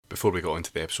Before we got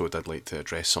into the episode, I'd like to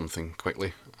address something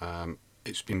quickly.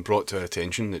 It's been brought to our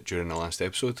attention that during the last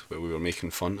episode, where we were making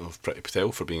fun of Priti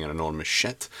Patel for being an enormous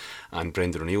shit, and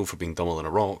Brendan O'Neill for being dumber than a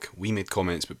rock, we made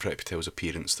comments about Priti Patel's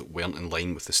appearance that weren't in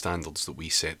line with the standards that we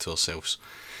set to ourselves.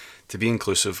 To be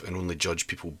inclusive and only judge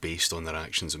people based on their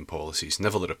actions and policies,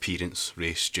 never their appearance,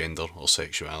 race, gender or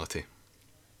sexuality.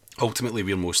 Ultimately,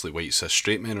 we're mostly white cis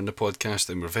straight men on the podcast,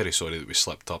 and we're very sorry that we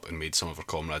slipped up and made some of our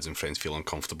comrades and friends feel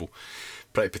uncomfortable.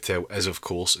 Priti Patel is, of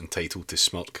course, entitled to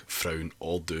smirk, frown,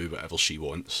 or do whatever she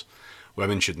wants.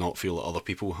 Women should not feel that other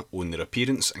people own their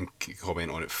appearance and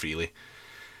comment on it freely.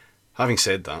 Having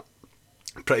said that,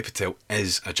 Priti Patel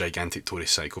is a gigantic Tory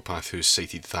psychopath who's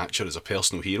cited Thatcher as a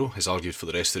personal hero, has argued for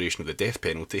the restoration of the death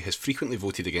penalty, has frequently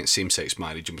voted against same-sex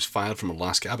marriage and was fired from her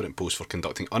last cabinet post for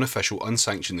conducting unofficial,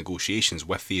 unsanctioned negotiations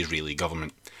with the Israeli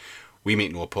government. We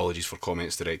make no apologies for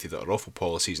comments directed at her awful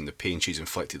policies and the pain she's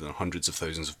inflicted on hundreds of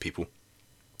thousands of people.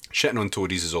 Shitting on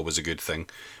Tories is always a good thing,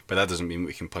 but that doesn't mean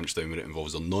we can punch down when it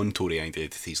involves their non-Tory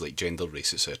identities like gender,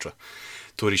 race, etc.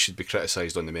 Tories should be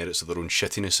criticised on the merits of their own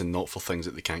shittiness and not for things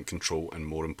that they can't control, and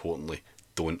more importantly,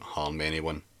 don't harm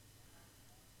anyone.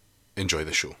 Enjoy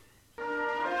the show.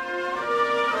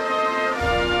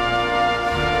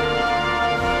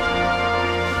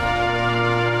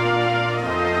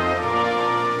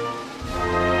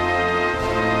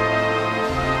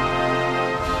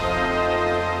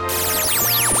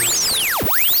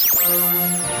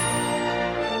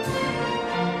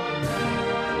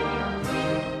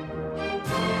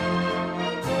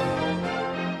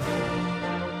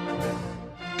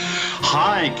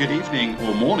 Hi, good evening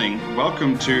or morning.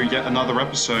 Welcome to yet another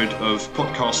episode of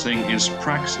Podcasting is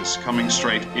Praxis, coming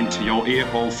straight into your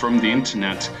earhole from the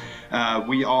internet.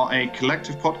 We are a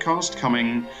collective podcast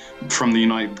coming from the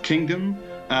United Kingdom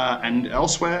and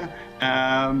elsewhere,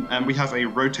 and we have a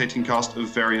rotating cast of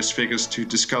various figures to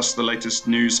discuss the latest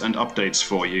news and updates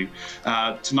for you.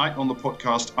 Tonight on the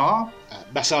podcast are...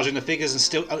 massaging the figures and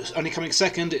still only coming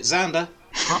second, it's Xander.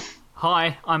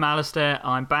 Hi, I'm Alistair.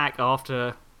 I'm back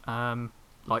after...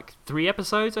 like 3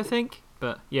 episodes, I think.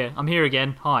 But yeah, I'm here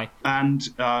again. Hi. And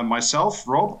myself,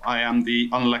 Rob. I am the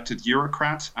unelected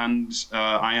Eurocrat, and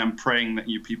I am praying that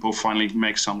you people finally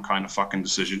make some kind of fucking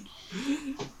decision.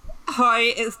 Hi,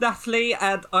 it's Natalie,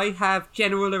 and I have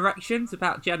general erections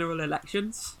about general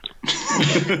elections.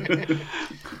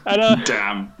 And,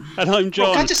 Damn. And I'm John.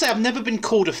 Well, can I just say, I've never been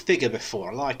called a figure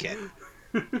before. I like it.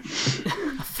 A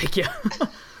figure.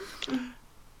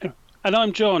 And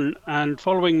I'm John, and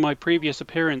following my previous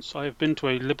appearance, I have been to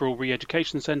a liberal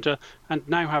re-education centre and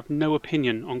now have no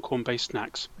opinion on corn-based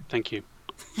snacks. Thank you.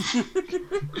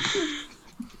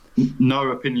 No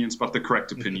opinions, but the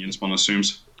correct opinions, one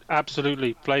assumes.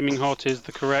 Absolutely. Flaming Hot is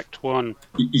the correct one.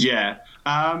 Yeah.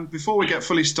 Before we get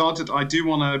fully started, I do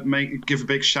want to give a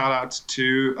big shout out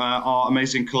to our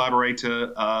amazing collaborator,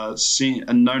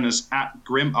 known as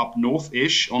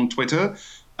 @GrimUpNorth-ish on Twitter.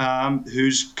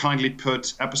 Who's kindly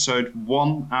put episode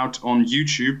 1 out on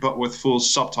YouTube, but with full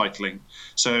subtitling.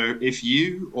 So if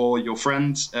you or your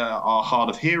friends are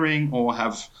hard of hearing or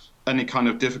have any kind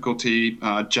of difficulty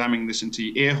jamming this into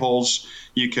your ear holes,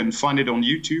 you can find it on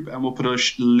YouTube, and we'll put a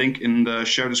link in the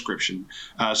show description.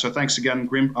 So thanks again,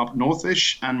 Grim Up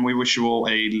Northish, and we wish you all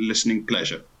a listening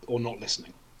pleasure. Or not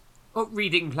listening. Or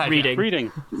reading pleasure.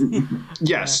 Reading.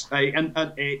 Yes,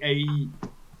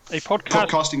 A podcast.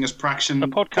 Podcasting is praxis. A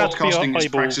podcast Podcasting is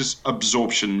Bible. praxis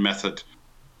absorption method.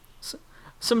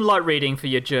 Some light reading for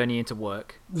your journey into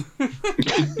work.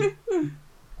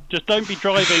 Just don't be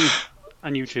driving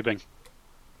and YouTubing.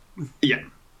 Yeah.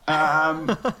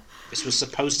 This was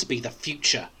supposed to be the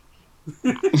future.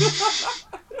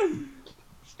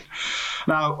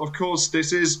 Now, of course,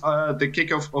 this is the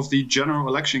kickoff of the general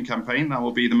election campaign. That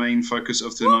will be the main focus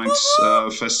of tonight's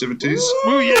festivities.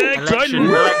 Woo, yeah, Election.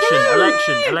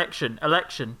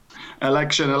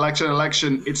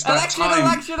 It's that time.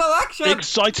 Election!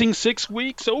 Exciting 6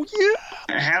 weeks. Oh,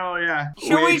 yeah. Hell yeah.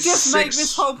 Shall we just make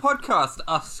this whole podcast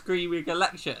us screaming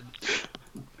election?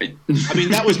 I mean,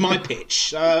 that was my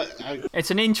pitch. It's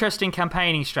an interesting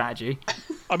campaigning strategy.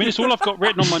 I mean, it's all I've got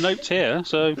written on my notes here,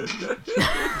 so...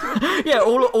 Yeah,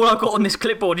 all I've got on this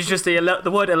clipboard is just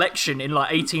the word election in like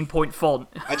 18-point font.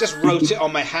 I just wrote it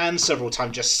on my hand several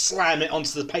times, just slam it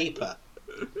onto the paper.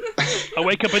 I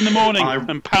wake up in the morning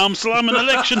and palm slam an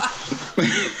election.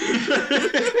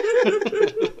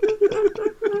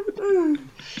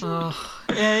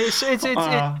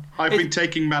 I've been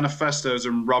taking manifestos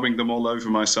and rubbing them all over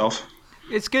myself.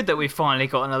 It's good that we finally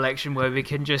got an election where we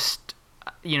can just,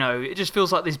 it just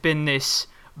feels like there's been this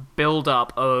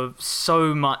build-up of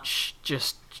so much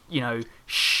just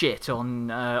shit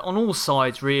on all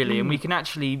sides really, and we can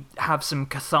actually have some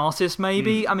catharsis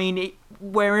maybe. I mean,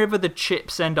 wherever the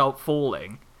chips end up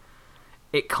falling,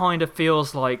 it kind of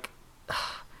feels like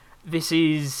this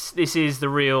is the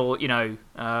real,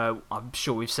 I'm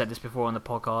sure we've said this before on the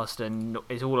podcast and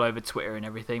it's all over Twitter and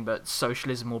everything, but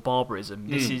socialism or barbarism.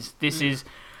 This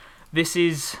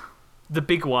is the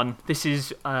big one. This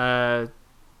is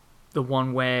the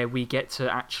one where we get to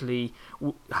actually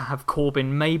have Corbyn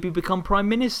maybe become Prime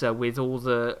Minister with all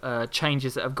the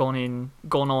changes that have gone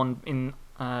on in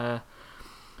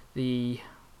the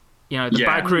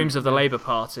back rooms of the Labour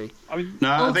Party.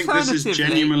 I think this is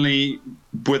genuinely,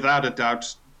 without a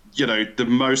doubt,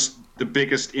 the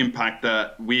biggest impact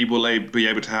that we will be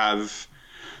able to have.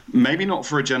 Maybe not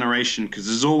for a generation, because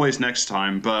there's always next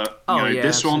time, but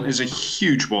this one is a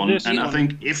huge one. I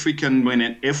think if we can win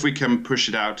it, if we can push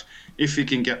it out, if we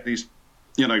can get these,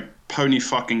 pony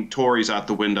fucking Tories out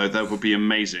the window, that would be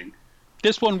amazing.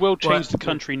 This one will change the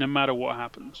country no matter what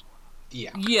happens.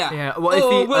 Yeah.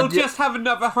 Well, we'll just have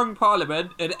another hung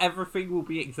parliament and everything will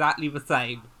be exactly the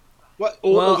same.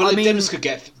 Or the Dems could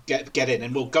get in,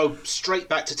 and we'll go straight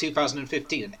back to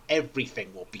 2015, and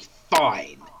everything will be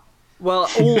fine. Well,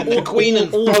 the Queen and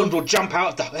Throne will jump out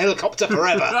of the helicopter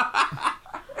forever.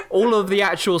 All of the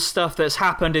actual stuff that's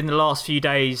happened in the last few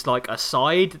days,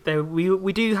 aside,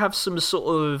 we do have some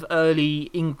sort of early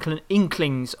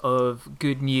inklings of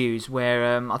good news.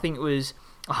 Where I think it was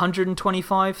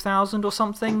 125,000 or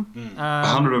something.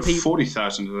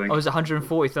 140,000, I think. Oh, it was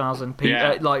 140,000 people.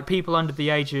 Yeah. People under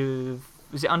the age of,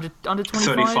 was it under 25?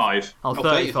 35. Oh,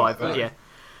 35. Yeah.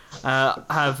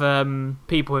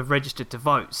 People have registered to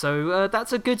vote, so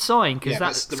that's a good sign because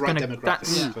that's the right demographic.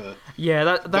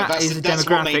 That is a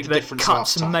demographic that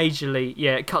cuts majorly.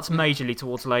 Yeah, it cuts majorly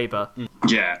towards Labour.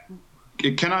 Yeah.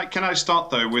 Can I start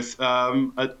though with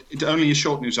only a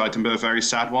short news item, but a very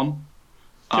sad one.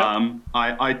 Yep.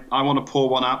 I want to pour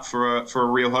one out for a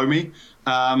real homie.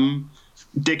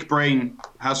 Dick Brain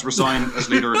has resigned as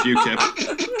leader of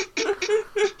UKIP.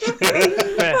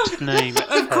 Best name.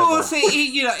 Of course,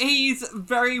 he's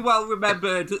very well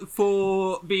remembered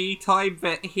for the time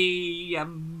that he.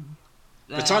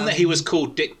 The time that he was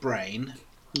called Dick Brain.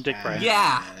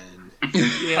 Yeah. I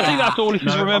think that's all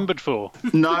he's remembered for.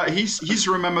 No, he's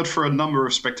remembered for a number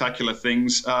of spectacular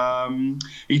things.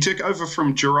 He took over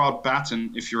from Gerard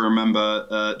Batten, if you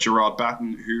remember Gerard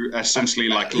Batten, who essentially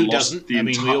who lost doesn't? the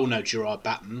entire... we all know Gerard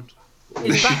Batten.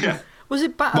 Was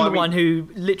it Batten the one who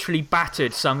literally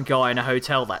battered some guy in a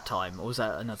hotel that time, or was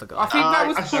that another guy? I think that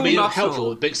was Paul Nuttall. Nuttall.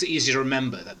 Helpful. It makes it easy to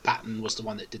remember that Batten was the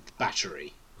one that did the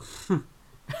battery.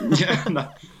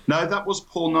 No, that was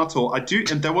Paul Nuttall. And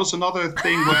there was another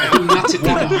thing where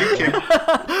UKIP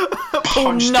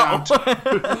punched out. So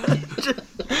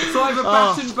either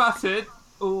Batten battered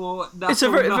or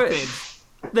Nuttall nothing.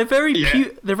 They're very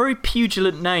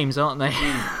pugilant names, aren't they?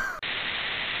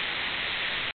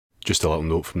 Just a little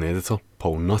note from the editor.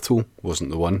 Paul Nuttall wasn't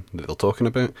the one that they're talking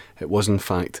about. It was in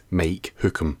fact Mike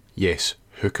Hookham. Yes,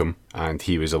 Hookham, and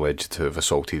he was alleged to have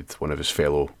assaulted one of his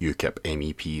fellow UKIP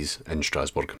MEPs in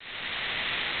Strasbourg.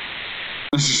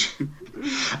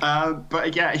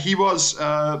 But yeah, he was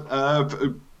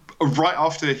right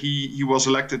after he was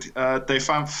elected. They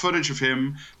found footage of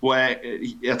him where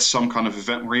at some kind of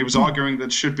event where he was arguing that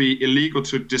it should be illegal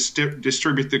to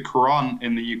distribute the Quran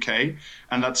in the UK,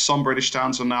 and that some British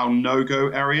towns are now no-go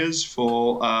areas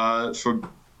for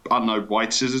I don't know,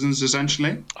 white citizens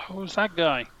essentially. Oh, was that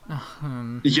guy?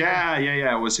 Yeah,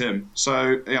 it was him.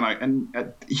 So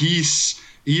and he's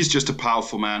just a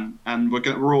powerful man, and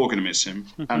we're all gonna miss him,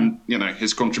 and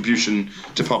his contribution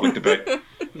to public debate.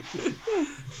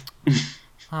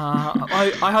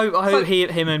 I hope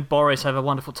him and Boris have a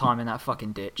wonderful time in that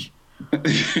fucking ditch.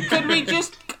 Can we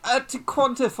just to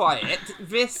quantify it?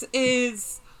 This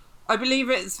is, I believe,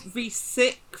 it's the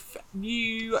 6th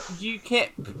new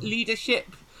UKIP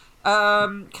leadership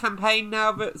campaign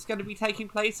now that's going to be taking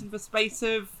place in the space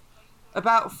of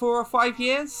about 4 or 5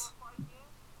 years.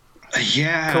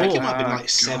 Yeah, cool. I think it might have been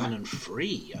 7 and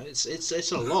 3.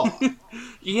 It's a lot.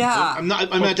 Yeah.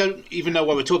 I don't even know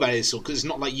why we're talking about this, because it's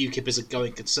not like UKIP is a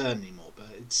going concern anymore. But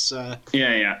it's.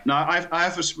 Yeah. No, I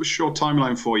have a short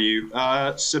timeline for you.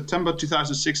 September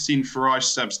 2016, Farage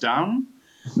steps down.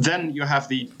 Then you have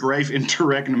the brave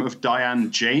interregnum of Diane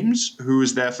James, who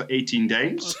was there for 18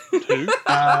 days.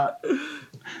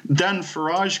 Then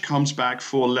Farage comes back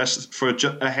for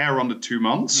a hair under 2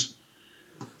 months.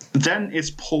 Then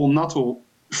it's Paul Nuttall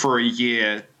for a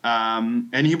year.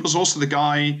 And he was also the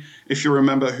guy, if you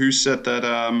remember, who said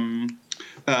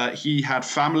that he had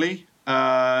family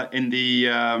in the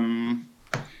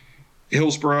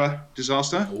Hillsborough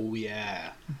disaster. Oh,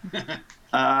 yeah.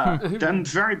 Then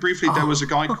very briefly, there was a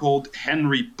guy called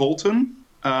Henry Bolton,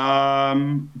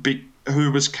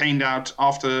 who was caned out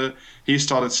after he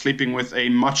started sleeping with a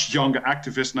much younger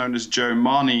activist known as Joe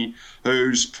Marnie,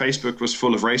 whose Facebook was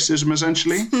full of racism,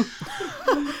 essentially.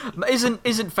 Isn't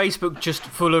Facebook just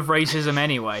full of racism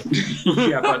anyway?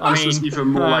 Yeah, but this was even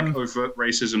more like overt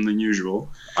racism than usual.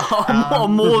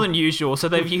 More than usual, so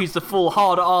they've used the full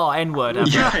hard R N-word.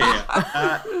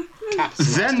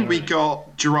 Then we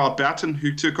got Gerard Batten,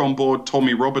 who took on board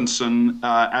Tommy Robinson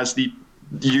as the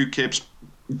UKIP's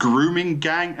grooming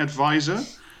gang advisor,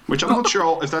 which I'm not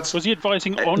sure if that's... Was he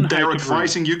advising on They're how to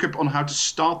advising UKIP on how to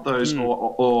start those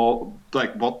or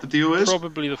like what the deal is?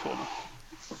 Probably the former.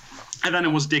 And then it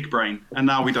was Dick Brain, and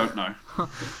now we don't know.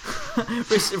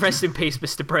 Rest in peace,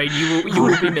 Mr. Brain. You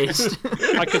will be missed.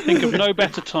 I could think of no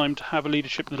better time to have a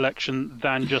leadership election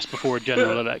than just before a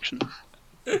general election.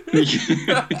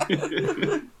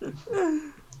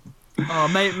 Oh,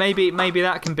 maybe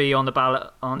that can be on the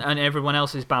ballot and everyone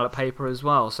else's ballot paper as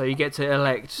well. So you get to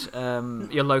elect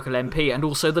your local MP and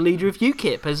also the leader of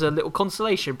UKIP as a little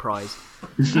consolation prize.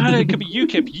 And it could be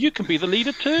UKIP. You can be the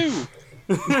leader too.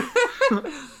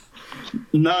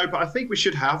 No, but I think we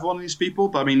should have one of these people.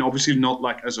 But I mean, obviously not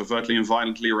like as overtly and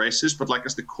violently racist, but like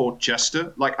as the court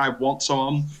jester. Like I want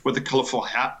someone with a colourful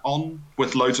hat on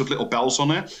with loads of little bells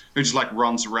on it who just like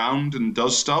runs around and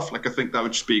does stuff. Like I think that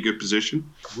would just be a good position.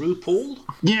 RuPaul?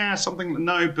 Yeah, something.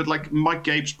 No, but like Mike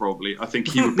Gapes probably. I think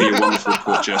he would be a wonderful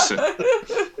court jester.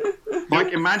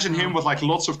 Like imagine him with like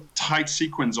lots of tight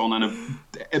sequins on and a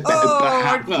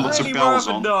hat with lots of bells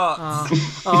on.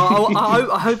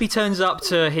 I hope he turns up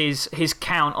to his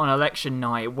count on election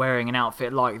night wearing an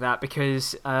outfit like that,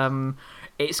 because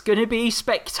it's going to be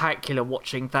spectacular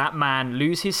watching that man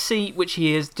lose his seat, which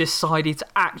he has decided to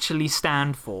actually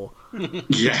stand for.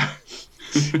 Yeah.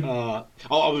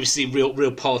 Obviously,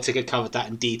 Real Politic covered that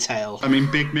in detail. I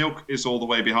mean, Big Milk is all the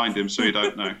way behind him, so you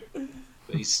don't know.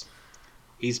 But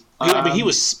I mean, he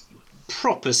was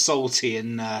proper salty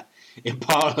in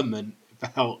Parliament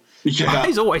about. Yeah,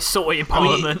 he's always salty in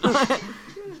Parliament.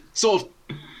 Sort of.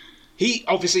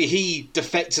 He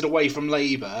defected away from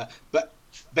Labour, but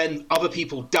then other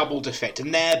people double defect,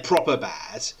 and they're proper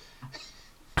bad.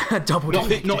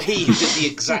 Not he who did the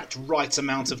exact right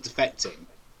amount of defecting.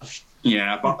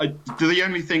 Yeah, but the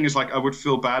only thing is, like, I would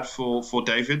feel bad for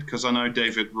David, because I know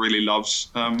David really loves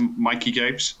Mikey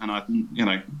Gapes, and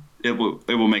it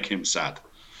will make him sad.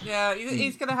 Yeah,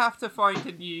 he's gonna have to find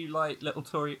a new little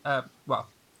Tory,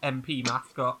 MP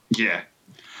mascot. Yeah.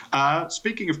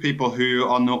 Speaking of people who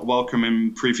are not welcome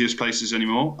in previous places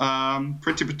anymore,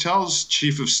 Priti Patel's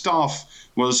chief of staff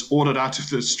was ordered out of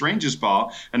the Strangers Bar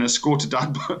and escorted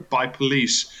out by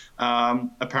police,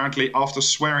 apparently after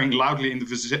swearing loudly in the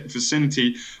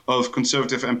vicinity of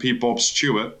Conservative MP Bob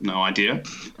Stewart. No idea.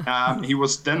 He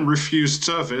was then refused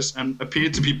service and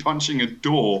appeared to be punching a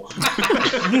door.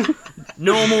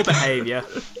 Normal behaviour.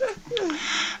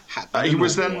 He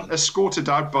was then escorted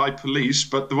out by police,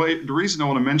 but the reason I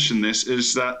want to mention this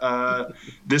is that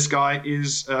this guy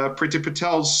is Priti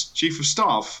Patel's chief of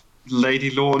staff, Lady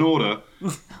Law and Order.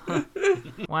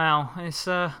 Wow, it's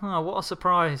what a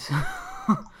surprise.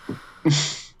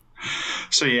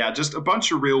 So yeah, just a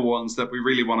bunch of real ones that we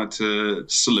really wanted to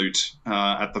salute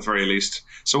at the very least.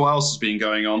 So what else has been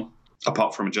going on?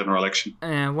 Apart from a general election.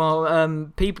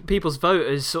 People's Vote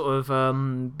has sort of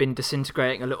been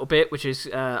disintegrating a little bit, which is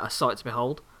a sight to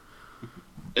behold.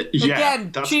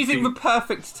 Again, choosing the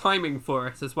perfect timing for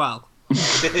it as well.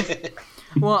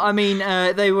 Well, I mean,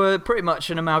 they were pretty much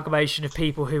an amalgamation of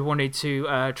people who wanted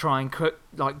to try and create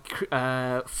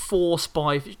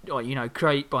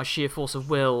by sheer force of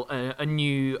will a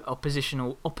new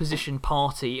opposition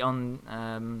party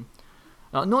on.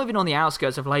 Not even on the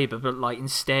outskirts of Labour, but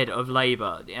instead of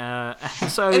Labour.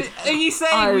 So, are you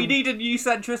saying we need a new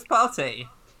centrist party?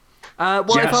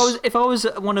 Yes. if I was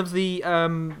one of the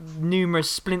numerous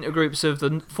splinter groups of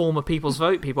the former People's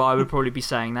Vote people, I would probably be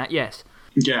saying that. Yes.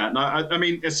 Yeah. No. I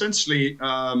mean, essentially,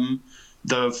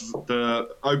 the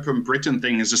Open Britain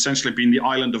thing has essentially been the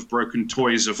island of broken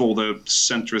toys of all the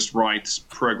centrist right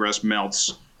progress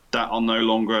melts that are no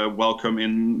longer welcome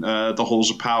in the halls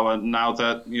of power now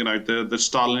that the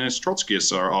Stalinist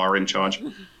Trotskyists are in charge.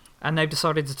 And they've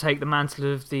decided to take the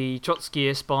mantle of the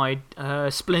Trotskyists by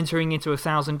splintering into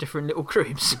 1,000 different little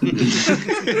groups.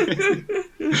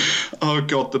 Oh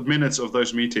God, the minutes of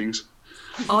those meetings.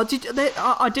 I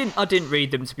didn't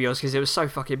read them, to be honest, because there was so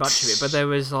fucking much of it. But there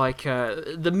was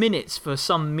the minutes for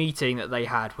some meeting that they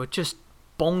had were just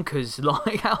bonkers.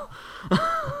 Like how.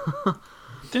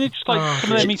 Didn't it just some of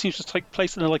their meetings just take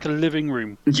place in like a living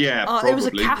room? Yeah, probably. It was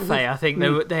a cafe. I think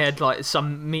they had like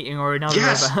some meeting or another.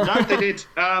 Yes, no, they did.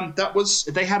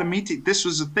 They had a meeting. This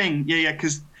was a thing. Yeah,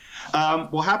 because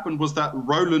what happened was that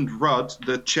Roland Rudd,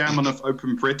 the chairman of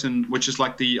Open Britain, which is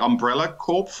like the umbrella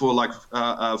corp for like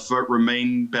Vote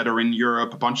Remain, Better in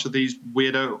Europe, a bunch of these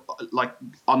weirdo, like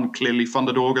unclearly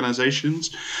funded organizations,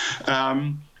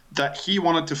 that he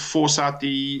wanted to force out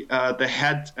the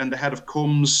head of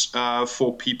comms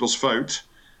for People's Vote.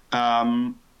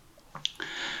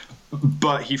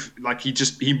 But he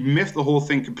miffed the whole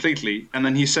thing completely, and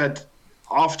then he said,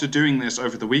 after doing this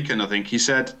over the weekend, I think he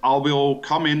said, "I will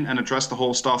come in and address the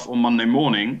whole stuff on Monday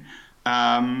morning,"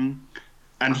 and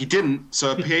he didn't.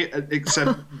 So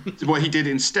except what he did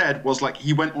instead was like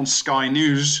he went on Sky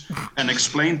News and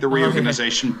explained the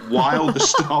reorganization while the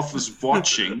staff was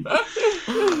watching.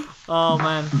 Oh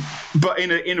man! But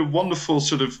in a wonderful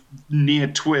sort of near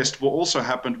twist, what also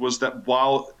happened was that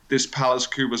while this palace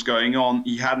coup was going on,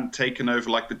 he hadn't taken over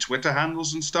like the Twitter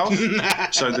handles and stuff.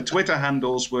 So the Twitter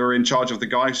handles were in charge of the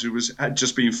guys who had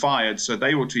just been fired. So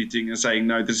they were tweeting and saying,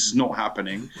 "No, this is not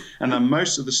happening." And then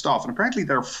most of the staff, and apparently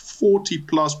there are 40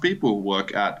 plus people who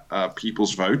work at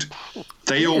People's Vote.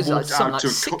 They all walked out to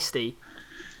 60.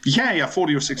 Yeah,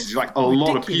 40 or 60. Like a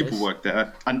lot of people work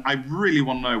there, and I really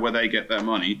want to know where they get their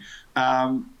money.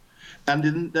 And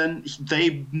then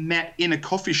they met in a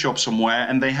coffee shop somewhere,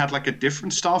 and they had like a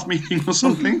different staff meeting or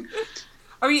something.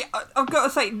 I mean, I've got to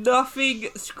say, nothing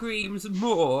screams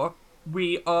more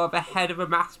we are the head of a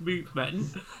mass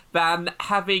movement than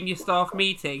having your staff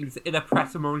meetings in a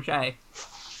pret-a-manger.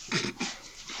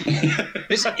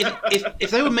 If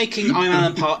they were making I'm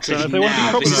Alan Partridge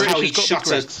now, this is how he'd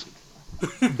shut us.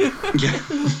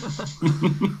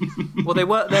 Well, they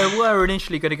were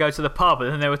initially going to go to the pub,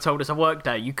 and then they were told it's a work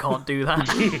day. You can't do that.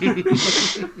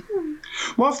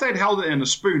 Well, if they'd held it in the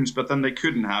Spoons, but then they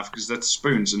couldn't have because that's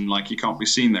Spoons, and like you can't be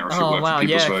seen there if you work for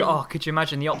People's Vote. Oh, could you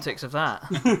imagine the optics of that?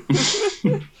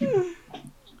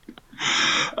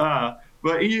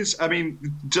 But he is, I mean,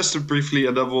 just to briefly,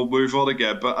 and then we'll move on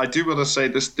again, but I do want to say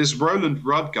this Roland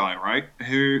Rudd guy, right,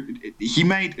 who he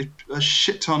made a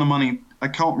shit ton of money. I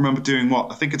can't remember doing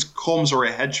what. I think it's comms or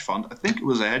a hedge fund. I think it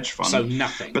was a hedge fund. So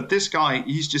nothing. But this guy,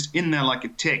 he's just in there like a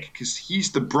tick because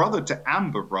he's the brother to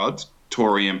Amber Rudd,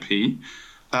 Tory MP.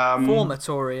 Former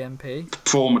Tory MP.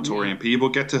 Former Tory MP. We'll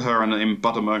get to her in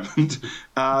but a moment.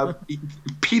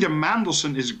 Peter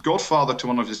Mandelson is godfather to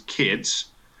one of his kids.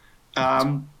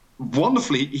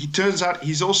 Wonderfully, he turns out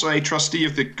he's also a trustee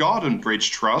of the Garden Bridge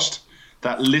Trust,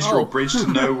 that literal bridge to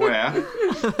nowhere.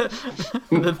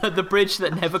 the bridge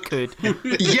that never could.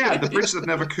 Yeah, the bridge that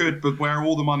never could, but where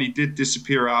all the money did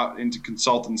disappear out into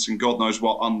consultants and God knows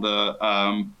what under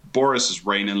Boris's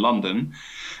reign in London.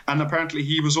 And apparently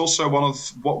he was also one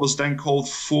of what was then called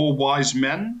Four Wise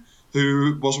Men,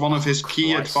 who was one of his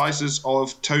key advisors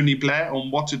of Tony Blair on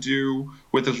what to do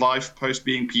with his life post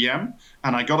being PM.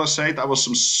 And I gotta say, that was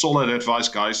some solid advice,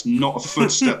 guys. Not a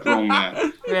footstep wrong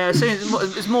there. Yeah,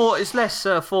 it's less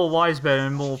Four Wise Men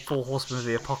and more Four Horsemen of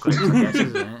the Apocalypse, I guess,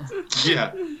 isn't it?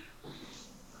 Yeah.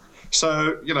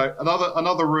 So,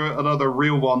 another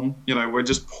real one. We're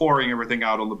just pouring everything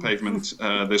out on the pavement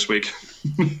this week.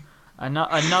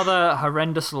 Another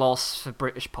horrendous loss for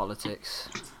British politics.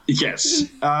 Yes.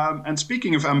 And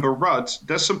speaking of Amber Rudd,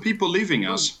 there's some people leaving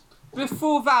us.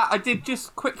 Before that, I did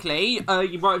just quickly,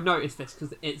 you might have noticed this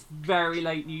because it's very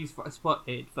late news that I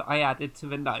spotted that I added to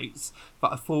the notes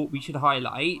that I thought we should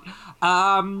highlight.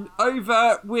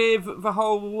 Over with the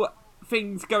whole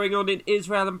things going on in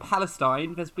Israel and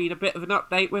Palestine, there's been a bit of an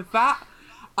update with that.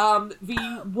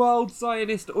 The World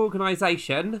Zionist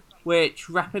Organization, which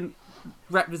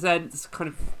represents kind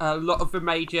of a lot of the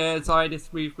major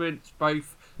Zionist movements,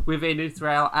 both within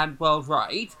Israel and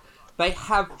worldwide, they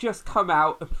have just come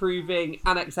out approving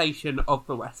annexation of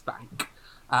the West Bank.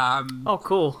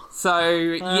 Cool. So,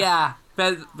 yeah,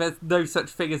 there's no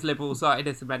such thing as liberal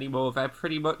Zionism anymore. They're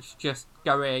pretty much just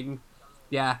going,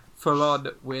 full on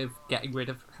with getting rid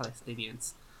of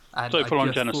Palestinians. And so full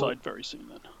on genocide very soon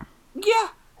then. Yeah.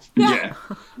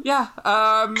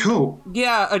 Cool.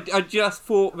 Yeah, I just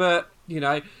thought that,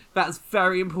 that's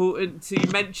very important to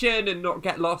mention and not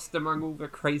get lost among all the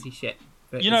crazy shit.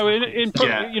 In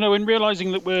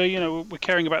realizing that we're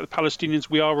caring about the Palestinians,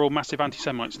 we are all massive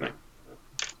anti-Semites now.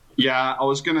 Yeah, I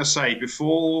was gonna say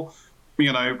before,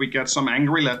 we get some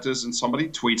angry letters and somebody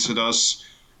tweets at us.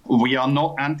 We are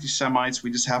not anti-Semites.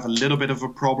 We just have a little bit of a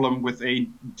problem with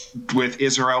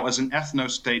Israel as an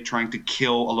ethno-state trying to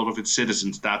kill a lot of its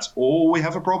citizens. That's all we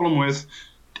have a problem with.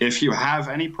 If you have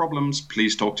any problems,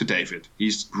 please talk to David.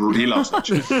 He loves that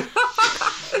shit.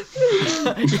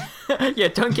 Yeah,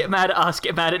 don't get mad at us,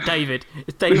 get mad at David.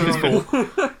 It's David's fault.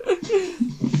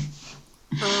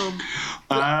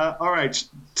 All right.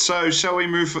 So shall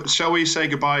we say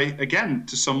goodbye again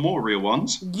to some more real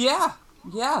ones? Yeah,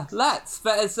 let's.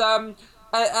 There's,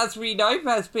 as we know,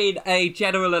 there's been a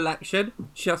general election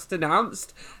just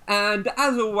announced. And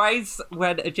as always,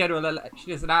 when a general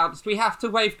election is announced, we have to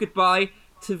wave goodbye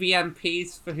to the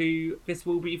MPs for who this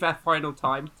will be their final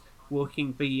time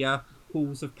walking the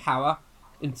halls of power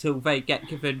until they get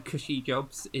given cushy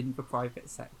jobs in the private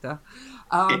sector.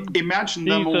 Imagine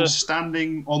them all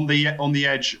standing on the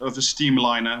edge of a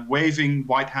steamliner, waving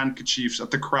white handkerchiefs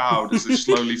at the crowd as they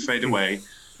slowly fade away.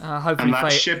 And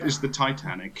that ship is the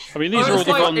Titanic. I mean, these are all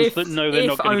the ones that know they're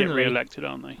not going to get re-elected,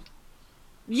 aren't they?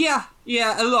 Yeah,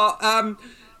 a lot.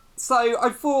 So I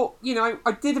thought,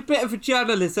 I did a bit of a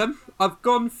journalism. I've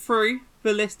gone through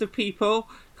the list of people,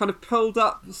 kind of pulled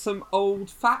up some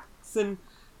old facts and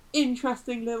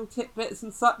interesting little tidbits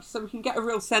and such, so we can get a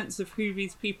real sense of who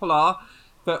these people are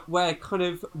that we're kind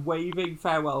of waving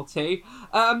farewell to.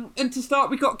 And to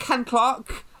start, we got Ken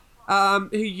Clarke,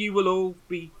 who you will all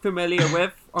be familiar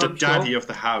with. The daddy of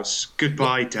the house.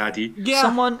 Goodbye, daddy. Yeah.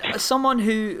 Someone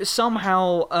who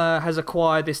somehow has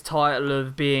acquired this title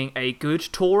of being a good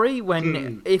Tory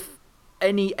when if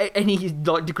any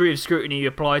like degree of scrutiny you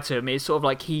apply to him, it's sort of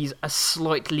like he's a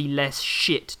slightly less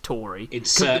shit Tory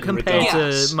compared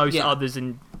to most others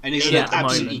in. And he's an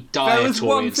absolutely dire There was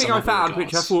Tory one in thing some I found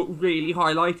regards. which I thought really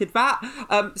highlighted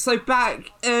that. So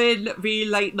back in the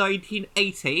late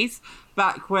 1980s,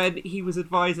 back when he was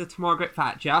advisor to Margaret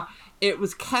Thatcher, it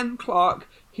was Ken Clarke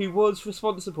who was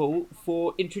responsible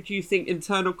for introducing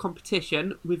internal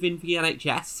competition within the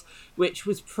NHS, which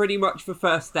was pretty much the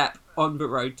first step on the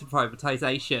road to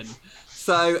privatisation.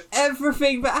 So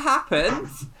everything that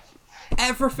happens,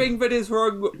 everything that is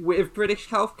wrong with British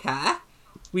healthcare,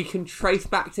 we can trace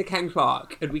back to Ken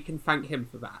Clarke, and we can thank him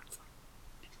for that.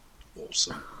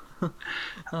 Awesome.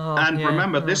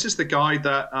 Remember, this is the guy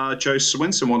that Joe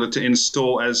Swinson wanted to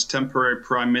install as temporary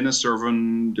prime minister of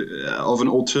an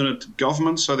alternate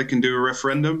government, so they can do a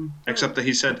referendum. Except that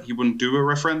he said he wouldn't do a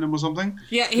referendum or something.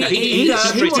 Yeah, he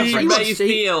do May's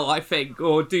deal, I think,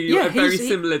 or do a very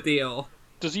similar deal.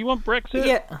 Does he want Brexit?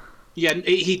 Yeah. Yeah,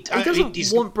 he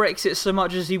doesn't want Brexit so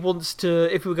much as he wants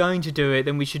to. If we're going to do it,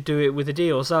 then we should do it with a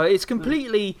deal. So it's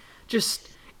completely just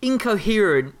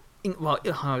incoherent.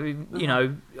 Joe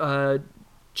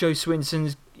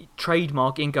Swinson's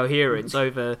trademark incoherence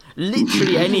over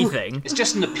literally anything. It's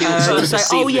just an appeal to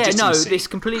say, this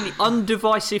completely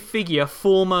undivisive figure,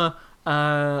 former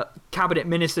cabinet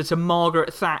minister to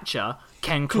Margaret Thatcher,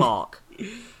 Ken Clarke.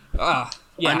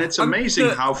 Yeah. And it's amazing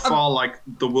how far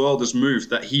the world has moved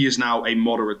that he is now a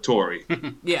moderate Tory.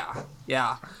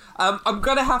 Yeah. I'm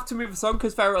going to have to move us on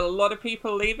because there are a lot of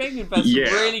people leaving and there's some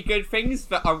really good things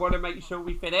that I want to make sure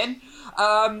we fit in.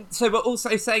 So we're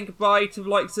also saying goodbye to the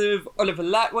likes of Oliver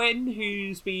Letwin,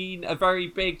 who's been a very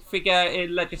big figure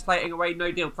in legislating away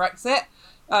no-deal Brexit.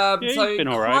 He's been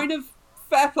all right. Kind of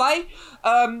fair play.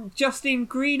 Justine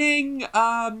Greening,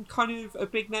 kind of a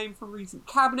big name from recent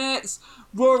cabinets.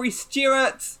 Rory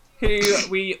Stewart, who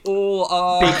we all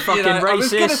are big fucking racist. I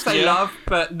was going to say love,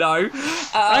 but no.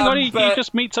 Hang on, he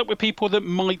just meets up with people that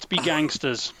might be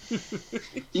gangsters.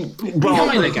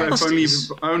 Only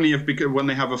if when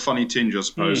they have a funny tinge, I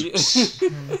suppose.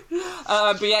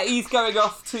 But yeah, he's going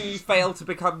off to fail to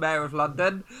become mayor of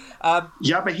London. But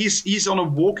he's on a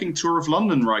walking tour of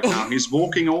London right now. He's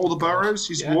walking all the boroughs.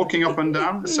 He's walking up and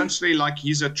down, essentially like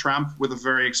he's a tramp with a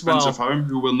very expensive home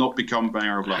who will not become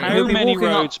mayor of London. How many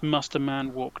roads must a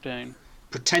man walk down?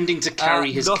 Pretending to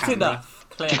carry his not camera. Enough,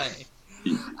 clearly.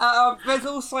 There's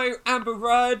also Amber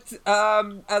Rudd.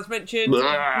 As mentioned,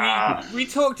 we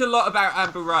talked a lot about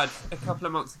Amber Rudd a couple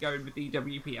of months ago in the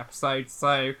DWP episode,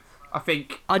 so I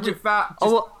think I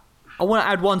want to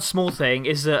add one small thing,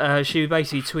 is that she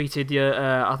basically tweeted,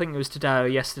 I think it was today or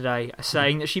yesterday,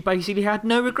 saying that she basically had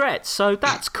no regrets, so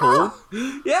that's cool.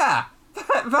 Yeah.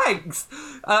 Thanks.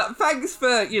 Thanks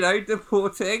for,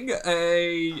 deporting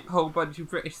a whole bunch of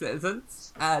British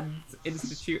citizens and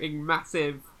instituting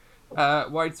massive,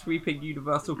 wide-sweeping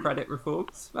universal credit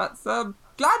reforms. That's, glad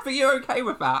that you're okay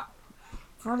with that.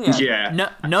 Brilliant. Yeah.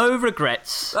 No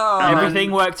regrets.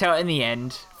 Everything worked out in the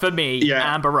end. For me,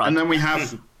 Amber Rudd. And then we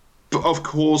have, of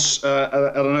course,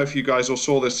 I don't know if you guys all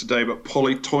saw this today, but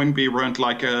Polly Toynbee wrote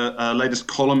a latest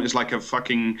column is like a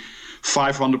fucking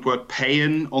 500-word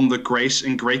paean on the grace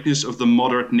and greatness of the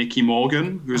moderate Nicky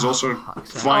Morgan, who's also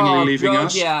finally leaving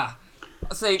us. Yeah.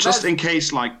 See, just in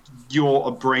case, you're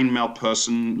a brain melt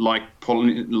person like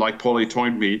Polly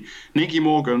Toynbee, Nicky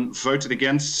Morgan voted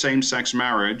against same-sex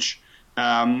marriage,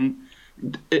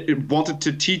 it wanted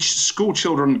to teach school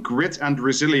children grit and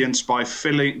resilience by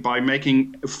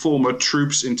making former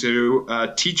troops into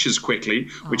teachers quickly,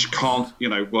 which can't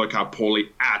work out poorly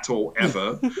at all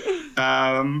ever.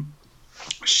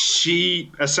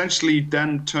 She essentially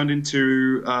then turned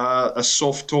into a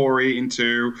soft Tory,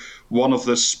 into one of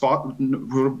the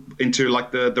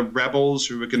the rebels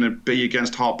who were going to be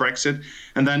against hard Brexit,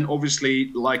 and then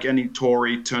obviously, like any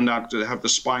Tory, turned out to have the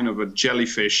spine of a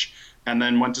jellyfish, and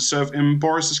then went to serve in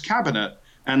Boris's cabinet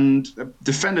and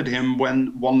defended him when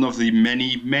one of the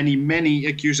many, many, many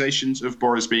accusations of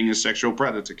Boris being a sexual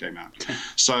predator came out.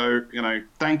 So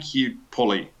thank you,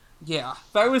 Polly. Yeah,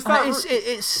 there was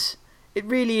that. It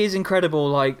really is incredible.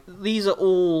 Like, these are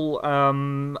all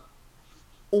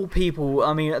people.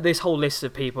 I mean, this whole list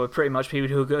of people are pretty much people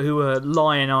who are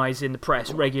lionised in the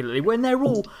press regularly, when they're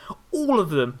all of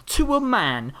them, to a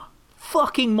man,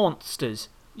 fucking monsters.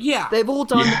 Yeah, they've all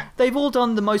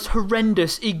done the most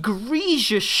horrendous,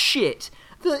 egregious shit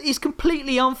that is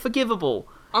completely unforgivable,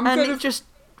 it just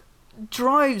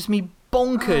drives me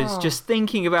bonkers just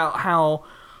thinking about how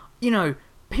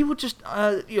people just,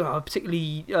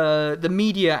 particularly the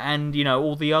media and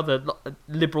all the other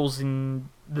liberals in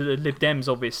the Lib Dems,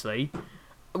 obviously,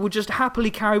 will just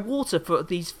happily carry water for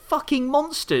these fucking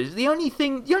monsters. The only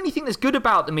thing that's good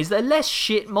about them is they're less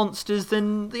shit monsters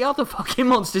than the other fucking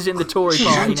monsters in the Tory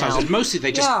party now. Mostly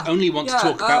they just only want to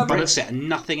talk about Brexit and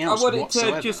nothing else whatsoever. I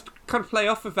wanted to just kind of play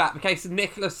off of that, the case of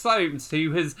Nicholas Soames,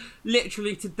 who has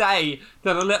literally today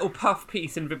done a little puff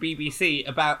piece in the BBC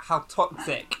about how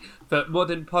toxic that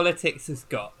modern politics has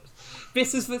got.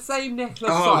 This is the same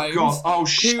Nicholas Soames who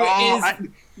is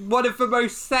one of the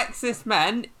most sexist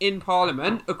men in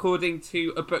Parliament, according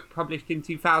to a book published in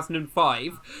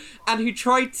 2005, and who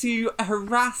tried to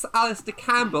harass Alistair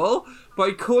Campbell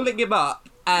by calling him up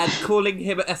and calling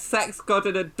him a sex god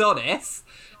and Adonis,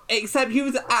 except he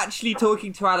was actually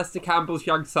talking to Alistair Campbell's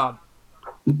young son.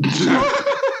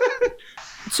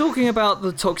 Talking about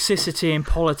the toxicity in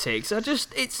politics,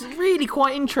 it's really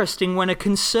quite interesting when a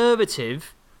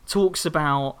Conservative talks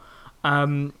about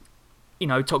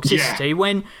toxicity,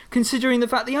 when considering the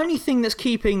fact the only thing that's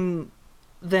keeping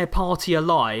their party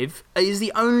alive is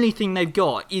the only thing they've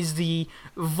got is the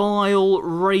vile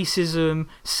racism,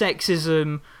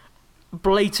 sexism,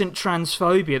 blatant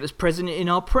transphobia that's present in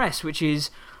our press, which is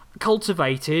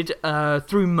cultivated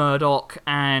through Murdoch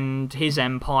and his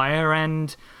empire,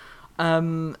 and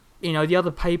the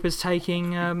other papers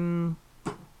taking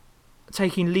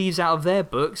leaves out of their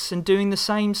books and doing the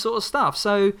same sort of stuff.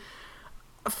 So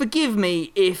forgive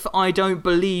me if I don't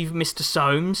believe Mr.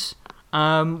 Soames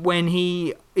when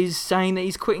he is saying that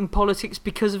he's quitting politics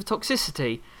because of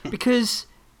toxicity, because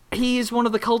he is one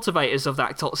of the cultivators of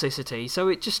that toxicity. So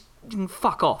it just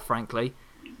fuck off, frankly.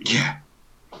 Yeah.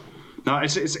 No,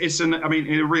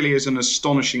 it really is an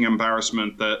astonishing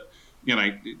embarrassment that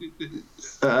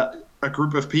a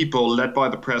group of people led by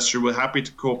the press who were happy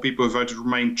to call people who voted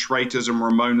Remain traitors and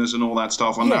Ramonas and all that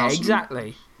stuff. Yeah,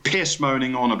 exactly. Piss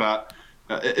moaning on about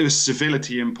it was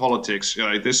civility in politics.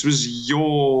 This was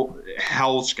your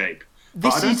hellscape.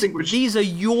 These are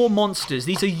your monsters.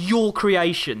 These are your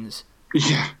creations.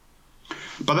 Yeah.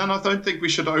 But then I don't think we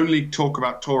should only talk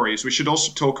about Tories. We should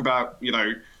also talk about,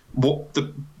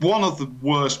 one of the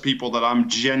worst people that I'm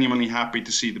genuinely happy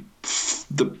to see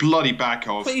the bloody back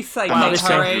of. Please say Kate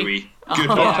Hoey.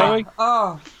 Goodbye.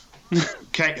 Oh.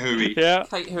 Kate Hoey. Yeah.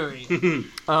 Kate Hoey.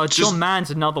 John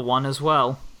Mann's another one as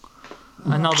well.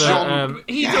 Another.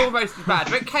 He's almost as bad,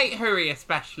 but Kate Hoey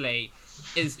especially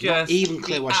is just not even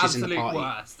clear why she's in the party.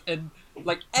 Worst. And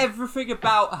everything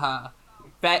about her,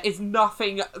 there is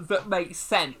nothing that makes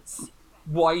sense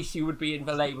why she would be in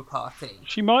the Labour Party.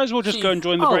 She might as well just go and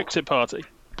join the Brexit Party.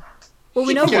 Well,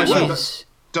 we know why she's...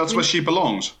 That's where she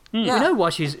belongs. Yeah. We know why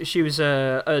she was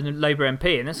a Labour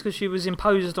MP, and that's because she was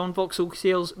imposed on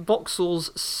Vauxhall's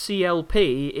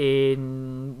CLP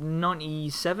in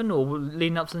 97, or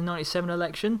leading up to the 97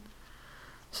 election.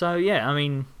 So, yeah, I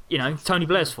mean, Tony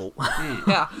Blair's fault.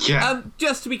 Yeah.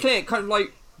 Just to be clear,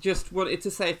 just wanted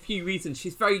to say a few reasons.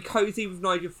 She's very cosy with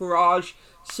Nigel Farage.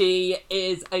 She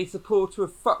is a supporter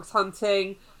of fox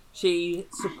hunting. She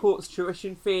supports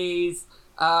tuition fees.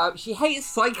 She hates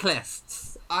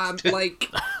cyclists.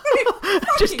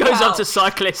 Just goes up to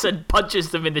cyclists and punches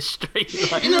them in the street.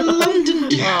 In a London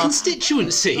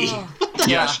constituency. What the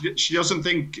hell? She doesn't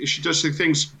think she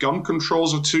thinks gun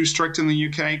controls are too strict in the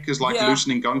UK because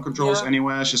loosening gun controls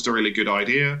anywhere is just a really good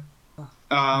idea.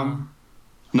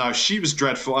 No, she was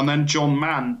dreadful. And then John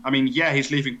Mann,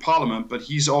 he's leaving Parliament, but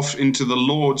he's off into the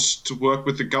Lords to work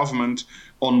with the government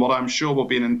on what I'm sure will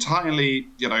be an entirely,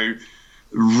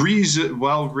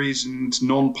 well-reasoned,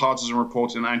 non-partisan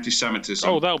report on anti-Semitism.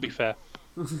 Oh, that'll be fair.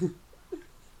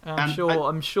 And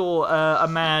I'm sure a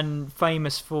man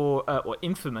famous for, or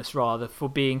infamous rather, for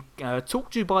being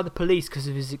talked to by the police because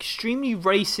of his extremely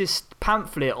racist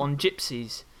pamphlet on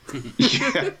gypsies,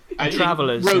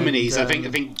 travellers, Romanies. and,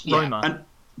 I think yeah. Roma. And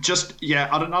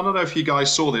I don't know if you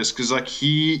guys saw this, because like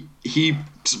he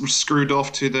screwed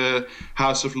off to the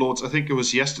House of Lords. I think it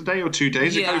was yesterday or 2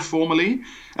 days ago, formally.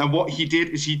 And what he did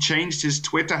is he changed his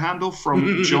Twitter handle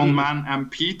from John Mann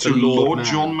MP to Lord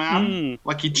John Mann.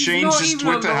 Like he changed his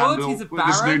Twitter handle with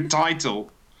his new title.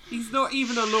 He's not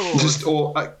even a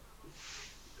lord.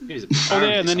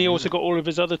 And then he also got all of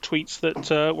his other tweets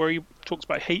that where he talks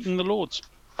about hating the Lords.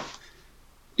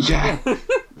 Yeah,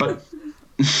 but.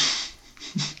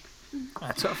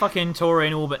 That's a fucking Tory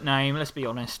in orbit name, let's be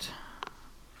honest.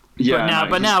 Yeah,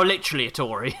 but now literally a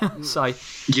Tory. So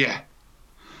yeah.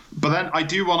 But then I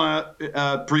do want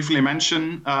to briefly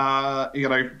mention,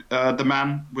 the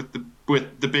man with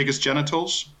the biggest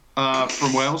genitals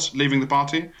from Wales leaving the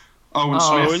party, Owen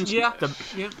Smith. Yeah.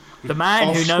 The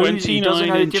man who knows he doesn't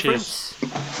know the difference.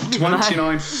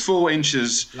 29 full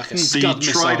inches. Like a the Scud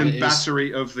missile trident it is.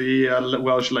 battery of the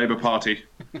Welsh Labour Party.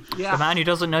 Yeah. The man who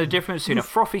doesn't know the difference between a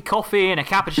frothy coffee and a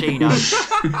cappuccino.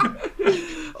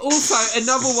 Also,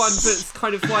 another one that's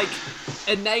kind of like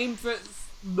a name that's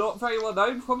not very well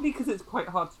known, probably because it's quite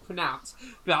hard to pronounce,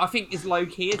 but I think is low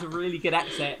key, is a really good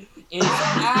exit, is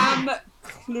Anne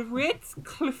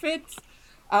Clifford.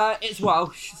 It's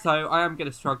Welsh, so I am going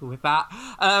to struggle with that.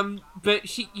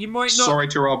 But you might not. Sorry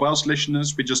to our Welsh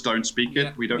listeners, we just don't speak it.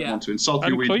 Yeah, We don't yeah. want to insult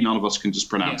you. None of us can just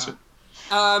pronounce it.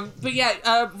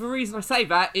 The reason I say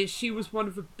that is she was one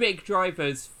of the big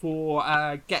drivers for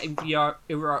getting the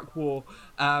Iraq War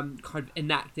kind of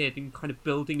enacted and kind of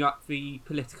building up the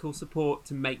political support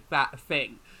to make that a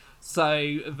thing.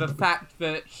 So the fact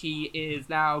that she is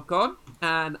now gone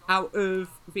and out of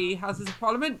the Houses of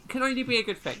Parliament can only be a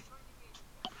good thing.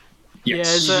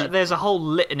 Yes. Yeah, there's a whole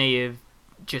litany of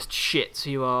just shits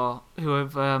who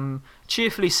have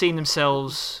cheerfully seen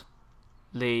themselves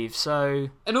leave. So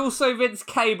And also Vince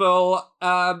Cable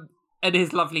and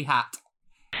his lovely hat.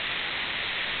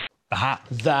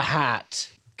 The hat.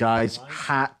 Guys,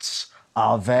 hats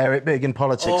are very big in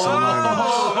politics at the moment.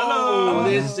 Oh,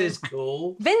 this is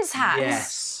cool. Vince hats.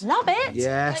 Yes. Love it.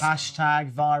 Yes.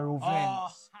 Hashtag viral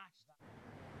Vince.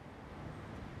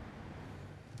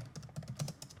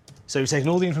 So we've taken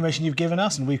all the information you've given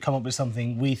us and we've come up with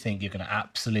something we think you're going to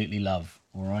absolutely love,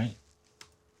 all right?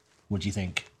 What do you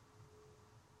think?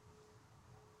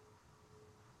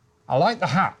 I like the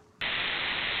hat.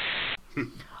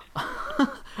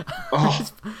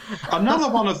 Another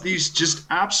one of these just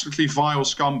absolutely vile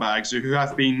scumbags who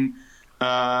have been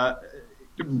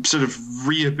sort of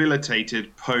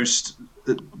rehabilitated post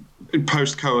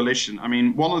coalition. I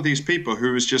mean, one of these people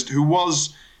who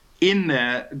was in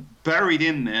there, buried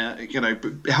in there,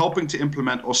 helping to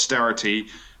implement austerity,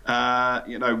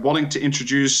 wanting to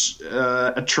introduce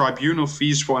a tribunal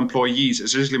fees for employees,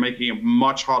 essentially making it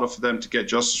much harder for them to get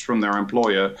justice from their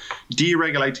employer,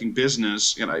 deregulating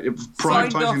business,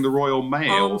 privatizing the Royal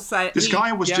Mail. This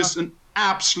guy was just an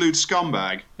absolute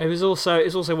scumbag. it's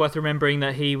also worth remembering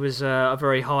that he was a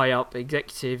very high up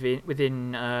executive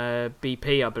within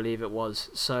BP, I believe it was.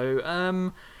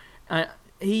 So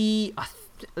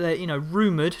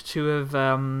rumoured to have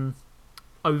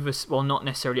not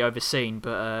necessarily overseen,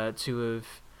 but to have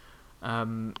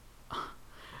I'm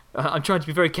trying to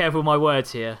be very careful with my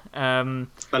words here.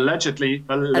 Allegedly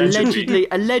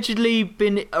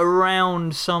been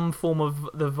around some form of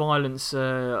the violence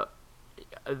that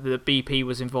BP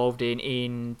was involved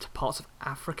in parts of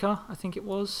Africa, I think it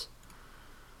was.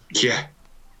 Yeah.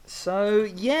 So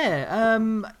yeah,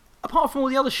 apart from all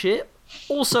the other shit,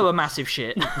 also a massive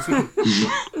shit.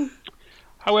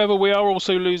 However, we are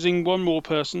also losing one more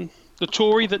person, the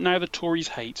Tory that now the Tories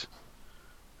hate.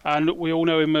 And we all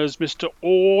know him as Mr.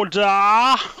 Order.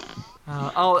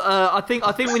 I think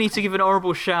we need to give an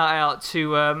honourable shout out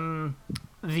to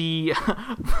the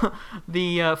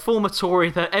former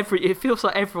Tory that it feels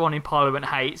like everyone in Parliament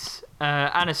hates,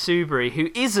 Anna Soubry, who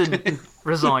isn't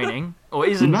resigning or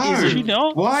isn't. She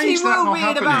not. Why She is that will not be in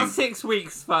happening? about 6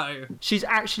 weeks, though. She's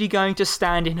actually going to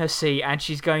stand in her seat and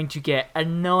she's going to get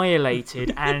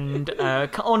annihilated. And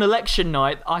on election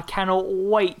night, I cannot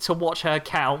wait to watch her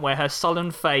count where her sullen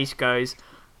face goes,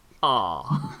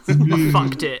 I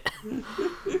fucked it.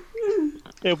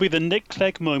 It'll be the Nick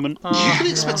Clegg moment. You can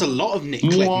expect a lot of Nick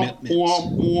Clegg.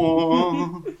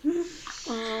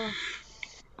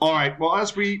 All right. Well,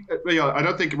 as I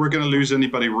don't think we're going to lose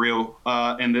anybody real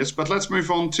in this, but let's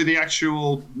move on to the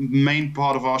actual main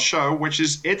part of our show, which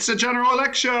is it's a general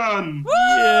election.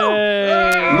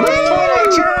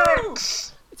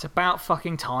 It's about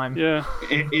fucking time. Yeah.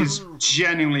 It is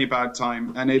genuinely about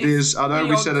time, and it is. I know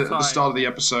we said it at the start of the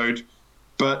episode,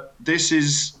 but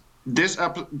this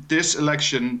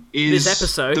election is This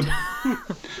episode.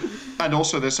 and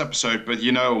also this episode, but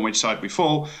you know on which side we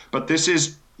fall. But this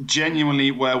is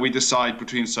genuinely where we decide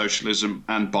between socialism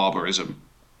and barbarism.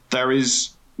 There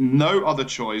is no other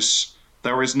choice.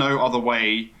 There is no other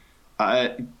way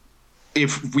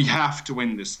if we have to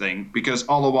win this thing, because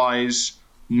otherwise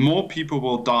more people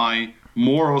will die,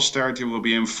 more austerity will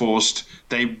be enforced,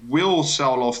 they will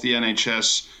sell off the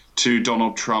NHS to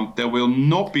Donald Trump, there will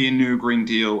not be a new Green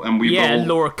Deal, and we will...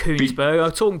 Laura Koonsberg,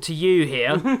 I'm talking to you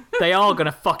here. They are going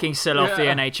to fucking sell off the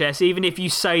NHS, even if you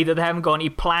say that they haven't got any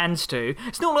plans to.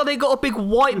 It's not like they got a big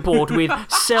whiteboard with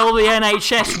 "Sell the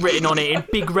NHS" written on it in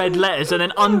big red letters and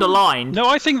then underlined. No,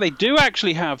 I think they do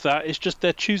actually have that. It's just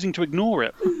they're choosing to ignore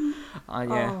it.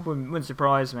 Wouldn't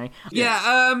surprise me.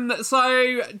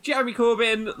 So Jeremy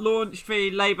Corbyn launched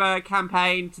the Labour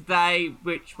campaign today,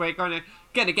 which we're going to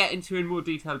get into in more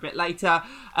detail a bit later.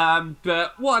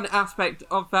 But one aspect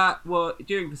of that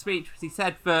during the speech was he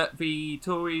said that the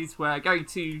Tories were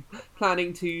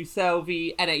planning to sell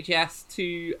the NHS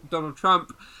to Donald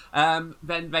Trump.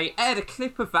 Then they aired a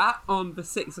clip of that on the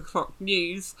 6 o'clock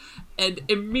news, and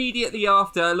immediately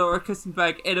after, Laura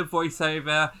Kustenberg in a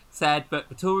voiceover said that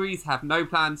the Tories have no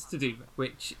plans to do it,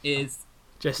 which is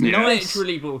just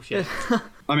literally bullshit.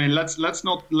 I mean, let's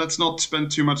not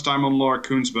spend too much time on Laura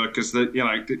Koonsberg, because it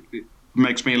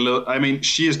makes me a little. I mean,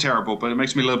 she is terrible, but it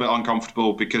makes me a little bit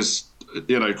uncomfortable because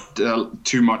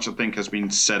too much I think has been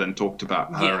said and talked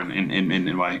about her in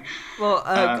a way. Well,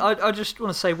 I just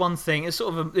want to say one thing. It's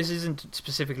sort of this isn't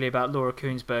specifically about Laura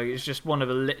Koonsberg. It's just one of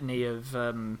a litany of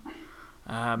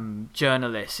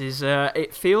journalists.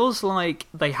 It feels like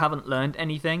they haven't learned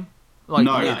anything. Like,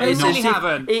 no, they really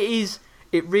haven't.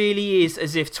 It really is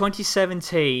as if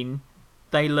 2017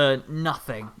 they learned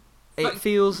nothing. It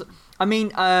feels. I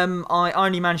mean, I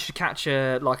only managed to catch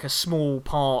a small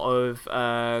part of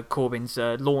Corbyn's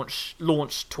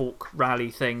launch talk rally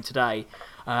thing today,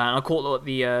 and I caught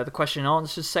the question and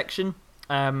answers section,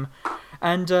 and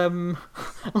like the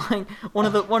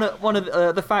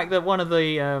fact that one of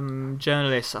the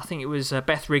journalists, I think it was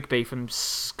Beth Rigby from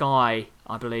Sky,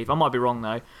 I believe, I might be wrong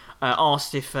though,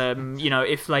 asked if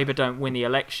if Labour don't win the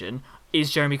election,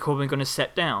 is Jeremy Corbyn going to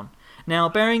step down? Now,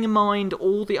 bearing in mind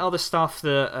all the other stuff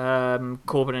that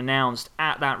Corbyn announced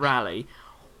at that rally,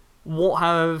 what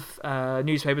have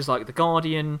newspapers like The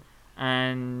Guardian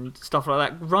and stuff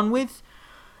like that run with?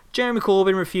 Jeremy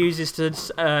Corbyn refuses to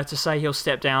say he'll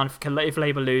step down if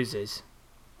Labour loses.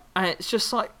 And it's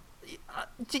just like,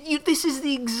 this is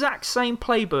the exact same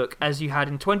playbook as you had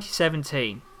in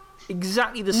 2017.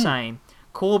 Exactly the same.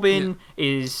 Corbyn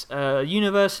is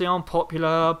universally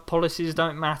unpopular, policies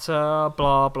don't matter,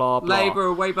 blah, blah, blah. Labour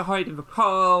are way behind in the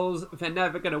polls, they're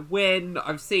never going to win.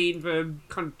 I've seen them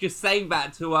kind of just saying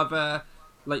that to other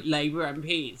Labour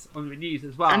MPs on the news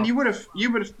as well. And you would have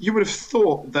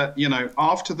thought that,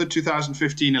 after the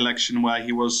 2015 election where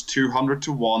he was 200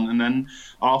 to 1, and then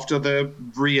after the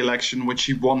re-election, which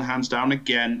he won hands down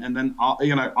again, and then,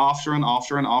 after and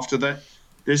after and after that,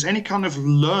 there's any kind of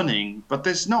learning, but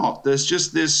there's not. There's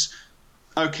just this,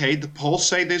 okay, the polls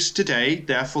say this today,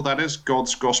 therefore that is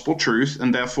God's gospel truth,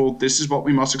 and therefore this is what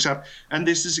we must accept. And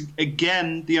this is,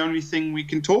 again, the only thing we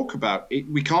can talk about.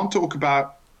 We can't talk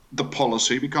about the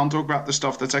policy. We can't talk about the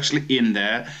stuff that's actually in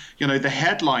there. The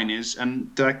headline is, and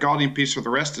the Guardian piece for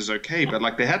the rest is okay, but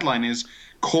the headline is,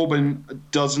 Corbyn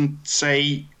doesn't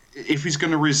say if he's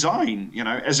going to resign,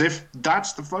 as if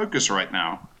that's the focus right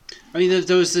now. I mean,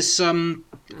 there was this.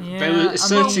 They were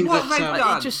asserting what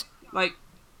that. they've done,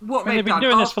 what they've been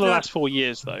doing this for the last 4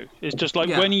 years, though. It's just when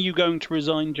are you going to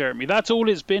resign, Jeremy? That's all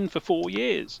it's been for 4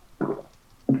 years.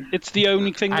 It's the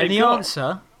only thing they've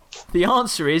got. The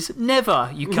answer is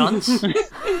never, you cunts.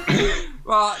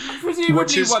 Well,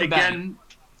 presumably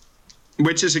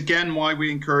Which is again why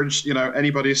we encourage,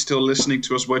 anybody still listening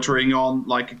to us wittering on,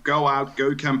 go out,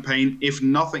 go campaign, if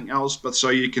nothing else, but so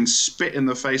you can spit in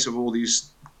the face of all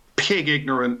these pig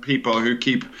ignorant people who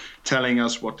keep telling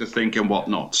us what to think and what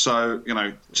not. So,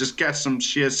 just get some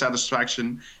sheer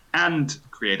satisfaction and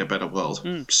create a better world.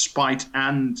 Spite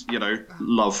and,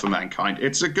 love for mankind.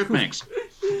 It's a good mix.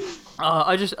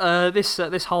 This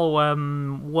whole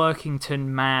Workington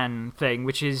Man thing,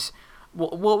 which is I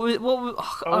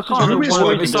can't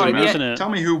remember. Tell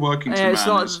me who Workington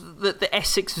Man is. The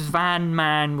Essex Van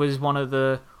Man was one of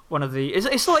the one of the.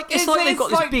 It's like they've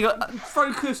got this big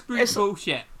focus group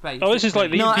bullshit. Basically. Oh, this is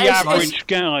like the average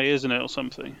guy, isn't it, or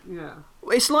something? Yeah.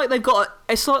 It's like they've got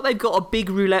a big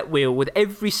roulette wheel with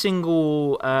every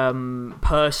single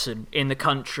person in the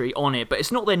country on it, but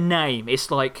it's not their name.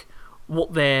 It's like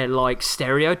what their like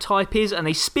stereotype is, and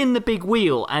they spin the big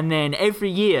wheel, and then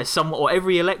every year, or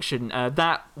every election,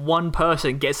 that one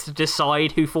person gets to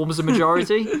decide who forms the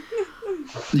majority.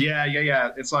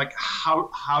 Yeah. It's like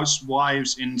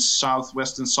housewives in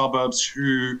southwestern suburbs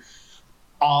who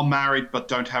are married but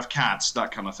don't have cats,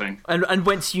 that kind of thing. And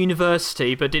went to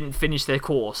university but didn't finish their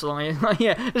course.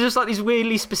 Yeah, it's just like these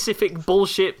weirdly specific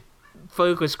bullshit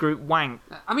focus group wank.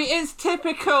 I mean, it's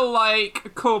typical,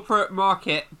 like, corporate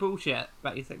market bullshit,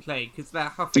 basically, because they're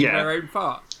huffing their own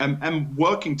fart. And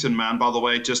Workington Man, by the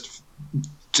way, just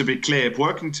to be clear,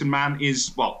 Workington Man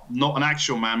is, well, not an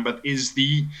actual man, but is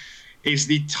the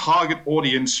target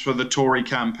audience for the Tory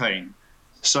campaign.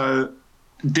 So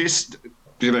this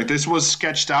was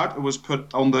sketched out. It was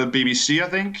put on the BBC, I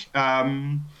think.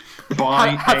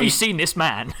 Have you seen this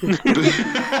man?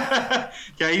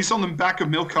 Yeah, he's on the back of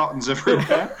milk cartons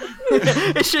everywhere.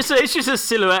 It's just a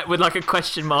silhouette with like a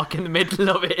question mark in the middle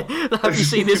of it. Have you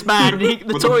seen this man?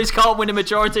 The Tories can't win a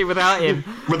majority without him.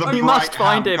 With a bright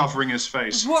hand covering his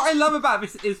face. What I love about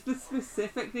this is the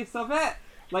specificness of it.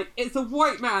 Like, it's a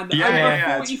white man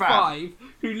over 45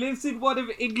 who lives in one of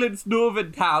England's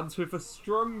northern towns with a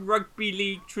strong rugby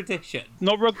league tradition.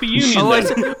 Not rugby union, No,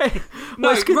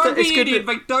 rugby union,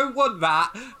 they don't want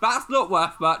that. That's not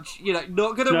worth much. You know,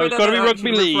 not going to win it's got to be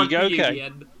rugby league, okay.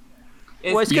 Union.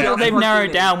 Well, it's good that they've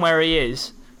narrowed down where he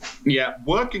is. Yeah,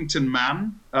 Workington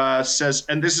Man says,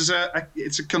 and this is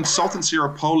it's a consultancy or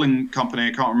a polling company,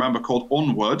 I can't remember, called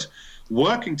Onward.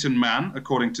 Workington Man,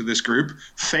 according to this group,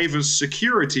 favours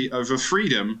security over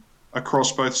freedom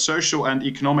across both social and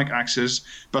economic axes,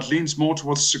 but leans more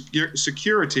towards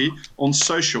security on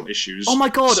social issues. Oh my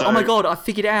god! I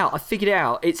figured it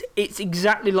out. It's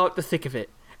exactly like The Thick of It.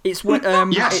 It's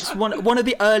it's one of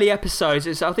the early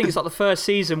episodes. I think it's like the first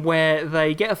season where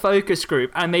they get a focus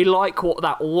group and they like what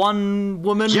that one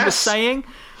woman was saying.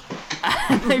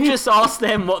 And they've just asked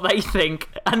them what they think,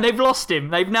 and they've lost him.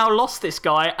 They've now lost this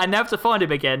guy, and they have to find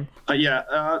him again.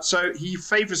 So he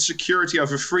favours security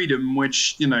over freedom,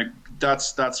 which, you know,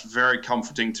 that's very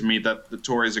comforting to me that the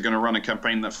Tories are going to run a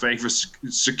campaign that favours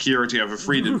security over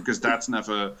freedom, because that's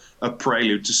never a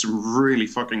prelude to some really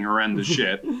fucking horrendous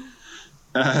shit.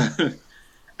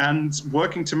 And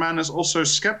Workington Man is also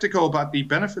skeptical about the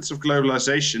benefits of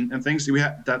globalization and thinks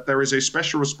that there is a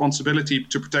special responsibility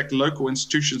to protect local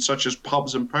institutions such as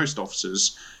pubs and post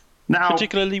offices. Now,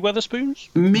 particularly Wetherspoons?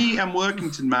 Me and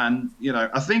Workington Man, you know,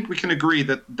 I think we can agree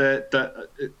that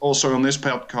also on this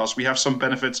podcast we have some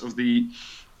benefits of the,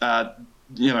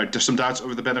 there's some doubts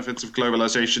over the benefits of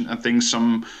globalization and things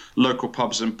some local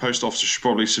pubs and post offices should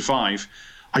probably survive.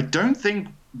 I don't think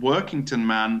Workington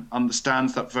Man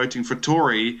understands that voting for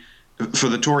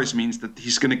the Tories means that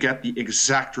he's going to get the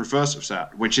exact reverse of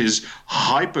that, which is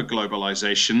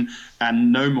hyper-globalization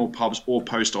and no more pubs or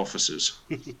post offices.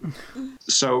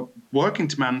 So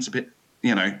Workington Man's a bit,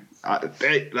 you know, I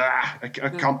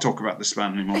can't talk about this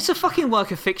man anymore. It's a fucking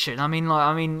work of fiction. I mean,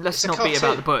 let's not beat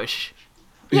about the bush.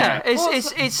 Yeah,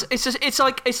 it's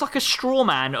like a straw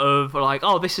man of like,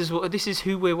 oh, this is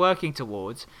who we're working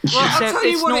towards. Well, I'll tell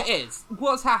you what it is.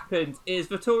 What's happened is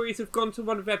the Tories have gone to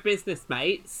one of their business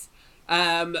mates,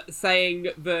 saying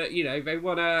that, you know, they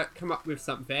want to come up with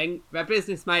something. Their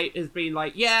business mate has been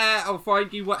like, yeah, I'll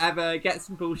find you whatever, get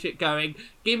some bullshit going,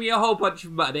 give me a whole bunch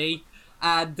of money.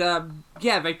 And,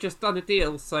 they've just done a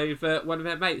deal so that one of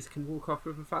their mates can walk off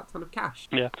with a fat ton of cash.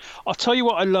 Yeah. I'll tell you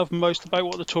what I love most about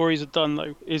what the Tories have done,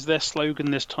 though, is their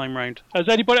slogan this time round. Has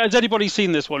anybody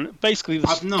seen this one? Basically,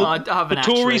 the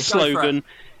Tory slogan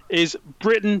is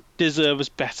Britain deserves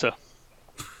better.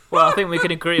 Well, I think we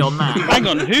can agree on that. Hang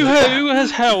on, who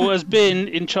has been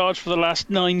in charge for the last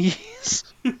 9 years?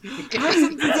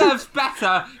 Britain deserves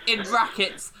better, in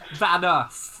brackets, than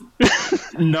us.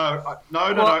 No,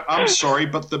 I'm sorry,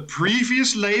 but the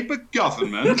previous Labour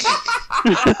government...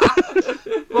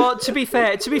 Well, to be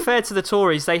fair to the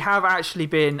Tories, they have actually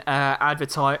been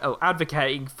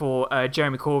advocating for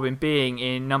Jeremy Corbyn being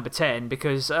in number 10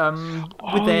 because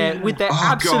with their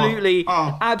absolutely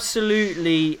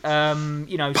sleek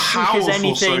as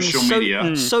anything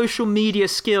social media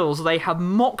skills, they have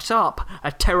mocked up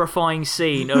a terrifying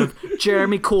scene of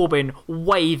Jeremy Corbyn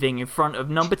waving in front of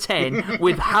number 10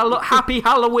 with Happy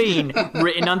Halloween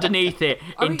written underneath it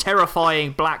in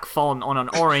terrifying black font on an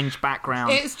orange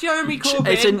background. It's Jeremy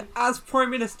Corbyn as Prime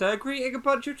Minister greeting a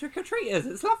bunch of trick-or-treaters.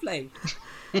 It's lovely.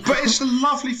 But it's a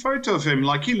lovely photo of him.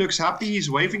 Like, he looks happy.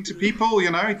 He's waving to people.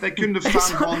 They couldn't have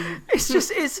found one. It's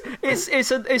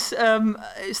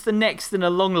the next in a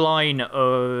long line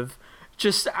of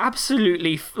just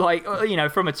absolutely, like,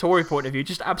 from a Tory point of view,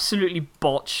 just absolutely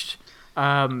botched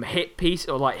hit piece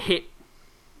or like hit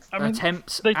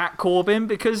attempts at Corbyn,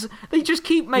 because they just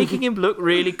keep making him look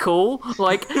really cool.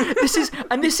 Like, this is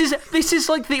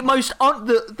like the most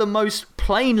the most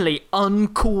plainly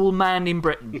uncool man in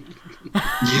Britain.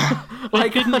 Yeah. They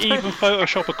didn't even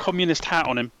Photoshop a communist hat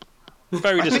on him.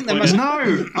 Very disappointing.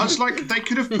 No, I was like, they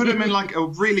could have put him in like a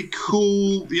really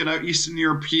cool, Eastern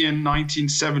European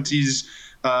 1970s,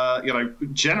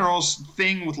 generals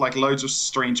thing with like loads of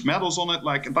strange medals on it.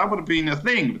 Like, that would have been a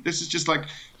thing. But this is just like,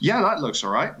 yeah, that looks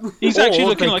all right. He's actually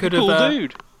looking like a cool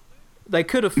dude. They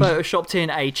could have photoshopped in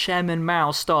a Chairman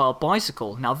Mao style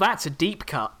bicycle. Now that's a deep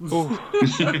cut. But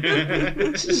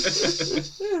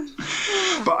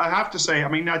I have to say, I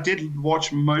mean, I did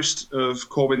watch most of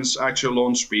Corbyn's actual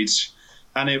launch speech,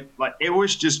 and it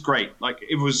was just great. Like,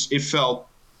 it felt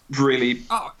really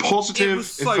positive.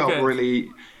 It felt good. really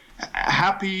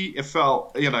happy. It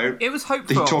felt, it was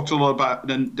hopeful. He talked a lot about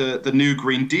the new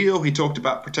Green Deal. He talked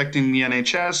about protecting the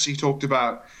NHS. He talked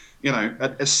about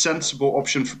a sensible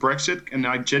option for Brexit, and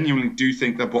I genuinely do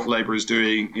think that what Labour is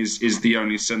doing is the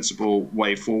only sensible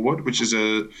way forward, which is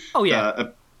an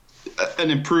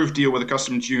improved deal with the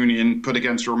customs union put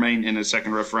against Remain in a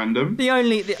second referendum.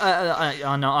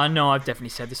 I know I've definitely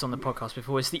said this on the podcast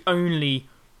before. It's the only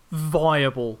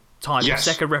viable type of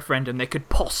second referendum there could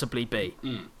possibly be.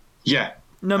 Yeah.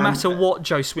 No matter what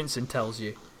Joe Swinson tells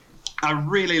you. I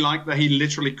really like that he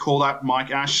literally called out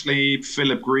Mike Ashley,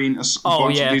 Philip Green, a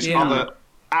bunch of these other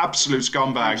absolute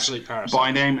scumbags by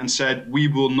name, and said, we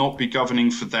will not be governing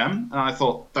for them. And I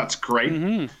thought, that's great.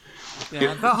 Mm-hmm.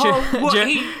 Yeah, the whole,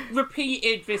 he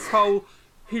repeated this whole,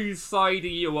 whose side are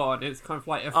you on? It's kind of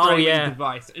like a framing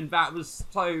device, and that was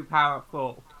so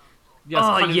powerful. Just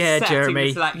kind of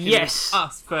Jeremy. Yes.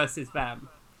 Us versus them.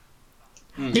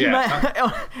 He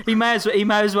may as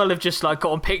well have just like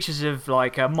gotten pictures of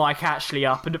like Mike Ashley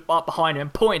up behind him,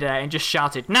 pointed at it, and just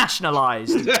shouted,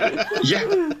 "Nationalised!"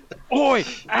 Yeah. Oi,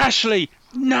 Ashley!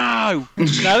 No.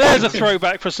 Now there's a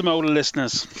throwback for some older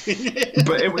listeners.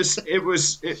 But it was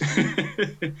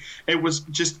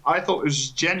just, I thought it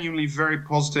was genuinely very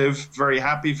positive, very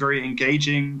happy, very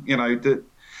engaging. I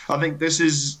think this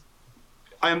is.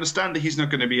 I understand that he's not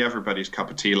going to be everybody's cup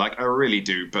of tea. Like, I really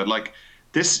do, but like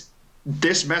this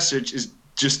message is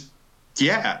just,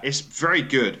 it's very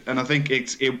good. And I think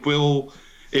it will,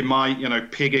 in my,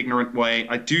 pig ignorant way,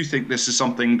 I do think this is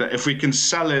something that if we can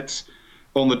sell it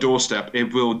on the doorstep,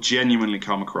 it will genuinely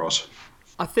come across.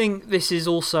 I think this is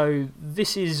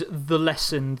the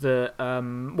lesson that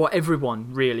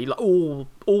everyone really, like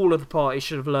all of the parties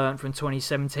should have learned from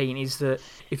 2017, is that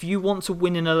if you want to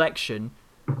win an election,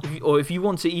 or if you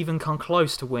want to even come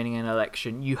close to winning an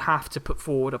election, you have to put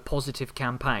forward a positive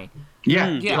campaign.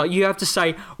 Yeah. Like, you have to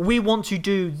say, we want to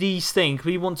do these things.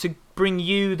 We want to bring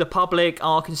you, the public,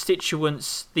 our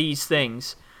constituents, these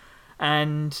things.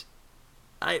 And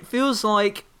it feels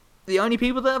like the only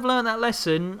people that have learned that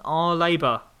lesson are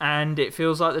Labour. And it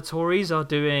feels like the Tories are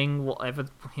doing whatever,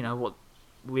 what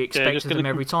we expect of them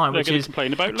every time. They're going to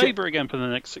complain about Labour again for the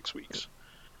next 6 weeks.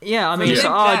 Yeah, I mean,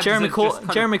 Jeremy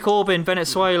Corbyn,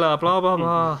 Venezuela, blah, blah,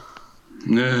 blah.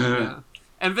 Yeah.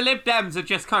 And the Lib Dems are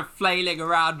just kind of flailing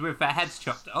around with their heads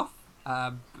chopped off.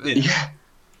 And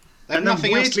then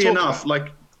weirdly enough,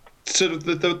 like, sort of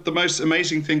the most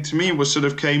amazing thing to me was sort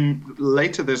of came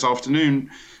later this afternoon,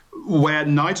 where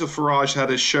Nigel Farage had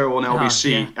his show on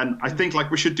LBC, and I think like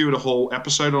we should do a whole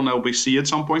episode on LBC at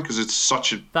some point, because it's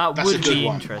such a that would be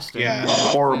interesting.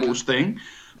 Horrible thing.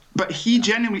 But he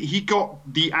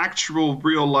got the actual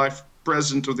real life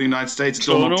president of the United States,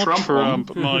 Donald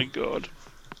Trump my God.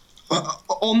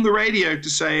 On the radio to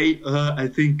say, I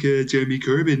think Jeremy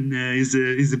Corbyn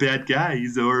is a bad guy.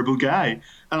 He's a horrible guy.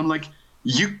 And I'm like,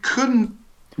 you couldn't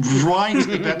write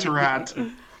a better ad.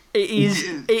 It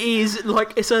is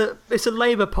like it's a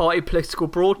Labour Party political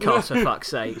broadcast, for fuck's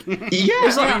sake. Yeah,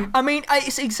 it's like, I mean,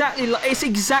 it's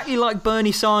exactly like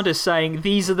Bernie Sanders saying,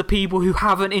 "These are the people who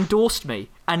haven't endorsed me,"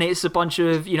 and it's a bunch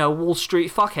of Wall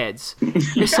Street fuckheads.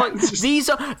 It's like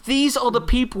these are the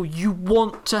people you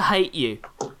want to hate you.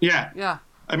 Yeah.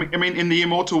 I mean, in the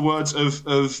immortal words of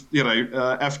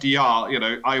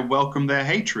FDR, I welcome their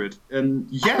hatred, and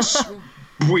yes.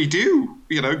 We do,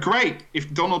 great.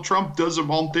 If Donald Trump doesn't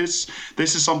want this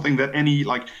is something that any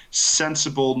like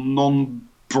sensible,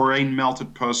 non-brain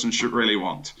melted person should really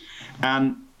want.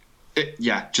 And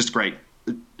just great.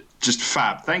 just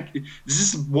fab. Thank you. This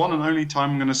is one and only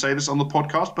time I'm going to say this on the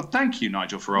podcast, but thank you,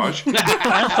 Nigel Farage.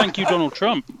 And thank you, Donald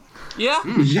Trump.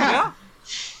 Yeah.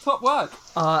 Top work.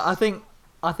 I think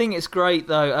it's great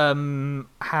though.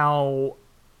 How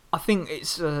I think it's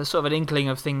sort of an inkling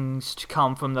of things to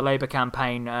come from the Labour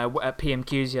campaign at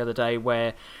PMQs the other day,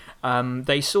 where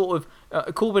they sort of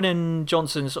Corbyn and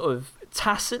Johnson sort of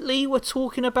tacitly were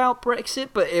talking about Brexit,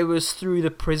 but it was through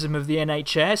the prism of the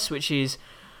NHS, which is,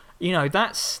 you know,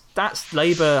 that's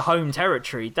Labour home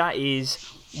territory. That is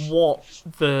what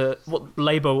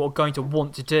Labour are going to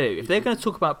want to do. If they're going to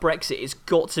talk about Brexit, it's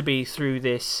got to be through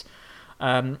this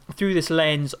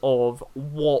lens of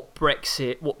what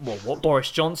Brexit, what Boris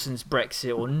Johnson's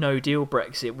Brexit or No Deal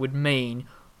Brexit would mean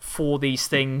for these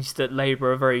things that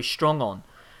Labour are very strong on.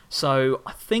 So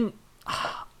I think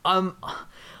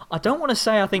I don't want to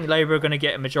say I think Labour are going to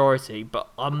get a majority, but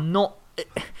I'm not.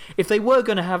 If they were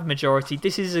going to have a majority,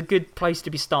 this is a good place to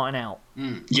be starting out.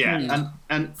 Yeah,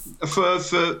 and for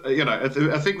you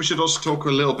know, I think we should also talk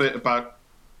a little bit about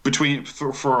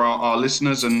for our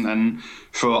listeners and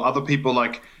for other people,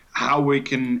 like how we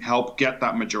can help get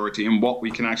that majority and what we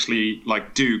can actually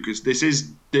like do, because this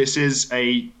is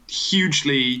a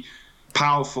hugely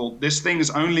powerful. This thing is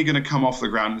only going to come off the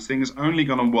ground. This thing is only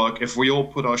going to work if we all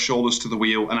put our shoulders to the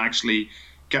wheel and actually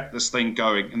get this thing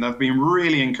going. And there have been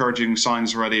really encouraging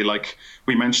signs already. Like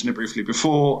we mentioned it briefly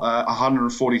before,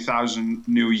 140,000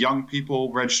 new young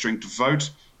people registering to vote,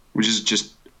 which is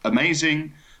just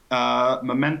amazing.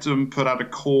 Momentum put out a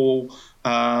call.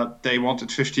 They wanted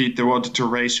to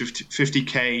raise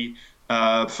 50K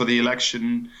for the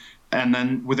election. And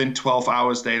then within 12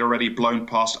 hours, they'd already blown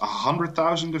past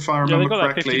 100,000, if I remember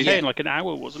correctly. They got 50K in like an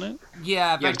hour, wasn't it?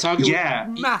 Yeah, the target.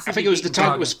 I think it was the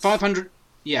target was 500.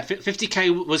 Yeah,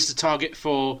 50K was the target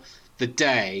for the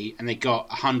day, and they got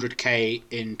 100K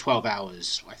in 12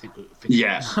 hours. I think.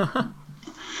 Yeah.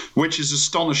 Which is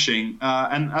astonishing,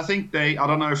 and I think I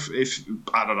don't know if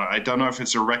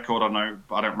it's a record.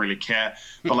 I don't really care.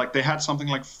 But like they had something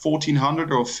like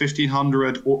 1,400 or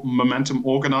 1,500 Momentum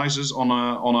organizers on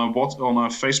a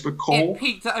Facebook call. It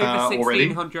peaked at over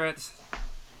 1,600.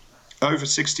 Over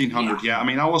 1,600, yeah. I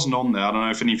mean, I wasn't on there. I don't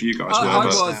know if any of you guys were. I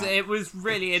was. It was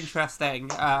really interesting.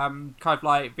 Kind of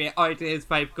like the ideas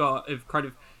they've got of kind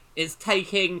of. It's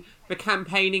taking the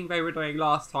campaigning they were doing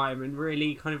last time and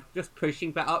really kind of just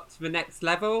pushing that up to the next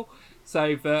level,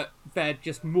 so that they're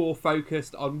just more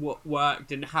focused on what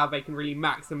worked and how they can really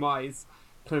maximise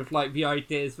kind of like the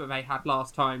ideas that they had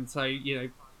last time. So, you know,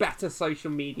 better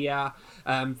social media.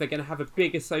 They're going to have a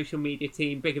bigger social media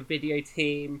team, bigger video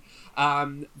team.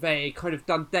 They kind of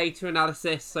done data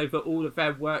analysis so that all of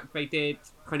their work they did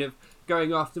kind of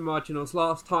going after marginals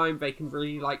last time, they can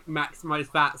really like maximise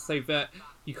that so that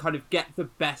you kind of get the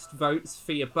best votes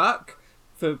for your buck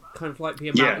for kind of like the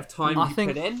amount of time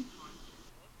put in.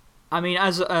 I mean,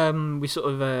 as we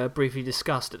sort of briefly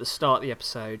discussed at the start of the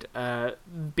episode,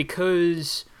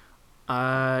 because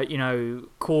you know,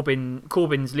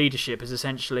 Corbyn's leadership has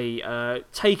essentially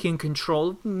taken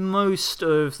control of most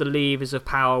of the levers of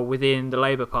power within the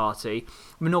Labour Party.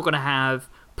 We're not going to have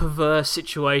perverse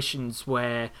situations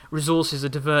where resources are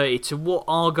diverted to what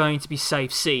are going to be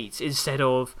safe seats instead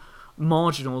of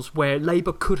marginals where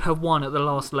Labour could have won at the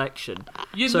last election.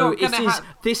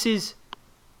 This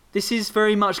is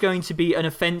very much going to be an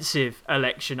offensive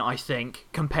election, I think,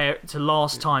 compared to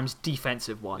last time's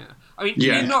defensive one. Yeah. I mean,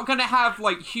 you're not going to have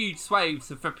like huge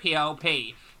swathes of the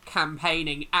PLP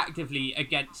campaigning actively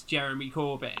against Jeremy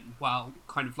Corbyn. Well,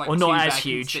 kind of like or not as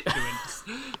huge,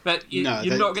 but you're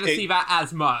not going to see that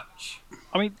as much.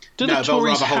 I mean, do the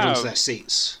Tories hold on to their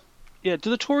seats? Yeah, do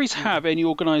the Tories have any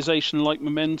organisation like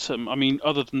Momentum? I mean,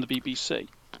 other than the BBC?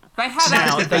 They had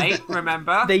Activate,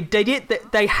 remember? They did.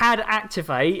 They had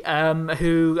Activate,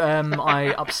 who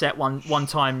I upset one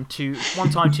time too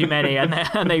many,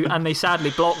 and they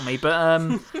sadly blocked me.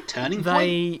 But Turning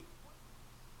Point.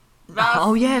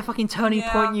 Fucking Turning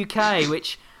Point UK,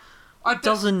 which I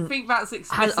don't think that's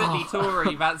explicitly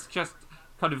Tory. That's just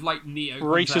kind of like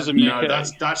racism. No,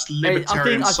 that's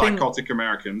libertarian psychotic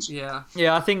Americans. Yeah,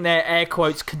 I think they're air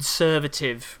quotes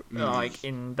conservative, like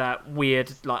in that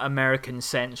weird like American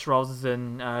sense, rather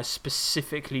than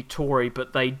specifically Tory.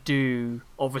 But they do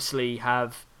obviously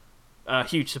have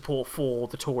huge support for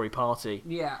the Tory party.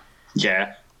 Yeah.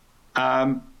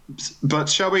 But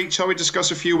shall we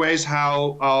discuss a few ways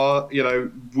how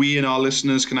we and our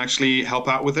listeners can actually help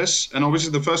out with this? And obviously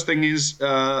the first thing is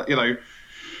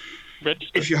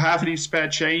if you have any spare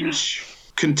change,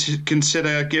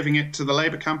 consider giving it to the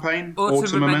Labour campaign or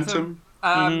to Momentum.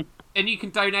 And you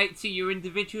can donate to your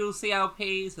individual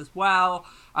CLPs as well.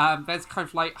 There's kind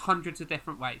of like hundreds of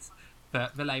different ways.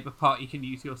 that the Labour Party can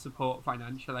use your support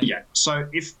financially. Yeah. So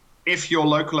if your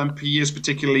local MP is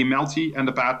particularly melty and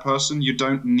a bad person, you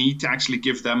don't need to actually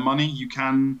give them money. You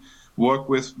can work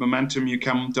with Momentum. You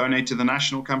can donate to the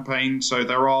national campaign. So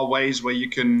there are ways where you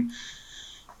can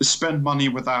spend money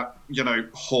without,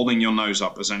 holding your nose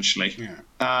up, essentially. Yeah.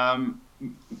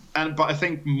 But I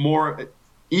think more,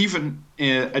 even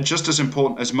just as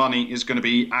important as money is going to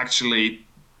be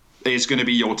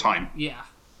your time. Yeah.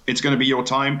 It's going to be your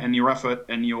time and your effort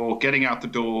and your getting out the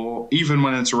door, even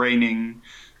when it's raining,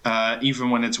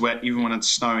 even when it's wet, even when it's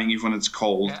snowing, even when it's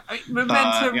cold. Yeah.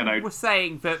 Momentum was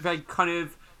saying that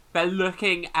they're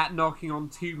looking at knocking on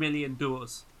 2 million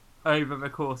doors over the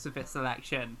course of this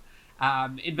election.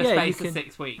 In the space of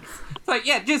 6 weeks. So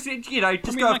just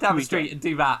go down the street and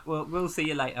do that. We'll see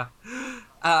you later.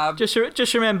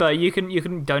 Just remember, you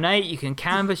can donate, you can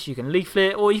canvass, you can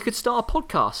leaflet, or you could start a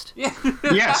podcast. Yeah.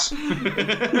 Yes.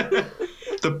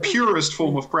 The purest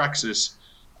form of praxis.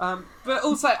 But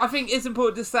also, I think it's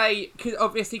important to say, because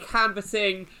obviously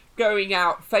canvassing, going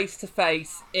out face to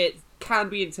face, it can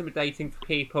be intimidating for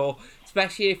people,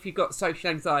 especially if you've got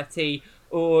social anxiety.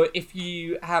 Or if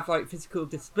you have physical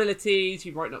disabilities,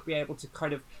 you might not be able to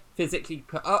kind of physically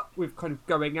put up with kind of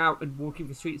going out and walking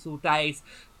the streets all days.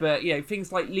 But,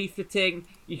 things like leafleting,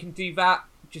 you can do that,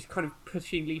 just kind of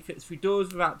pushing leaflets through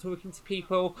doors without talking to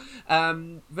people.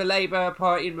 The Labour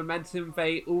Party and Momentum,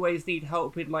 they always need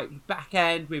help in the back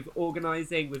end, with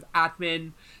organising, with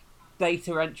admin,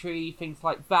 data entry, things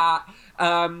like that.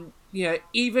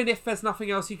 Even if there's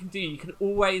nothing else you can do, you can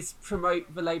always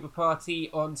promote the Labour Party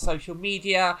on social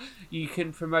media. You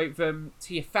can promote them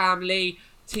to your family,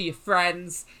 to your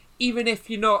friends. Even if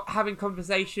you're not having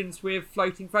conversations with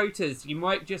floating voters, you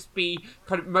might just be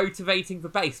kind of motivating the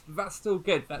base, but that's still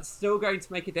good. That's still going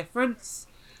to make a difference.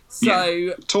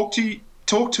 So talk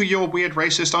to your weird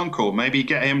racist uncle. Maybe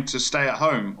get him to stay at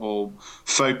home or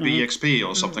vote BXP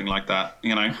or something like that.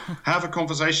 Have a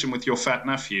conversation with your fat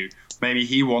nephew. Maybe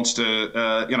he wants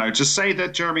to, just say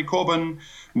that Jeremy Corbyn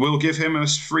will give him a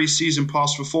free season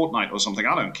pass for Fortnite or something.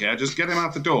 I don't care. Just get him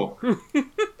out the door.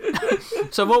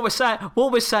 So what we're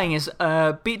saying is,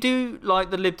 do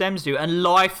like the Lib Dems do and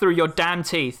lie through your damn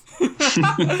teeth.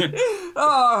 That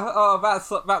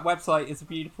website is a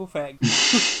beautiful thing.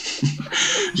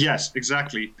 Yes,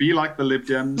 exactly. Be like the Lib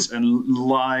Dems and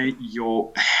lie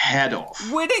your head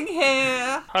off. Winning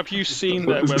here. Have you seen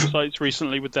their websites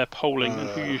recently with their polling and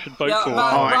who you should vote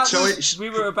for? We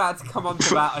were about to come on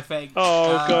to that, I think.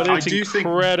 Oh, God, it's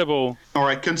incredible. All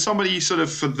right, can somebody sort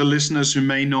of, for the listeners who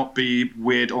may not be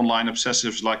weird online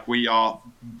obsessives like we are,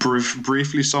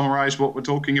 briefly summarize what we're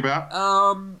talking about?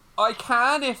 I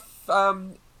can if...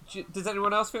 does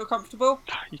anyone else feel comfortable?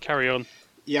 You carry on.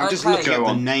 Yeah, I'm just looking at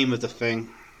the name of the thing.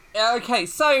 Okay,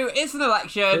 so it's an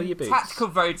election. Tactical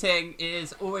voting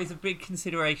is always a big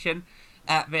consideration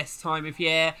at this time of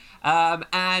year.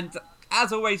 And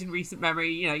as always in recent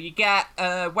memory, you get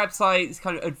websites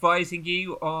kind of advising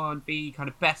you on the kind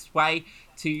of best way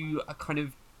to kind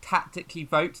of tactically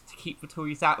vote to keep the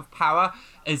Tories out of power,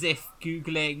 as if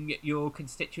Googling your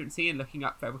constituency and looking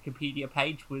up their Wikipedia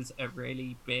page was a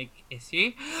really big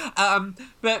issue.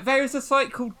 But there is a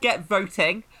site called Get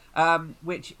Voting,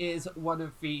 which is one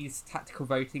of these tactical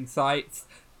voting sites.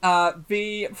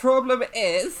 The problem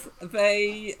is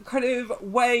they kind of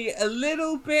weigh a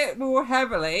little bit more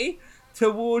heavily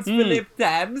towards the Lib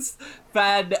Dems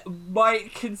than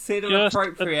might consider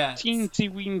appropriate. Just a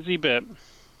teensy-weensy bit.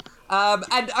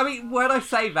 And I mean, when I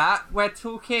say that, we're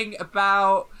talking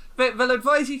about... They'll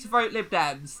advise you to vote Lib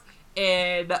Dems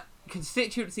in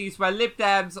constituencies where Lib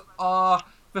Dems are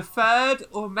the third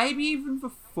or maybe even the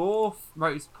fourth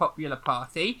most popular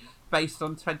party, based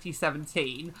on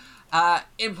 2017,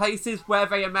 in places where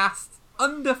they amassed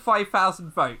under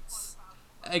 5,000 votes.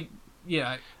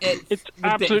 It's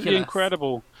absolutely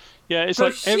incredible. Yeah, it's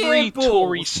like every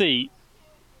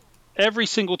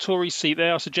single Tory seat, they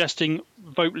are suggesting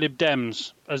vote Lib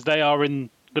Dems, as they are in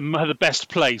the best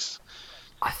place.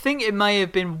 I think it may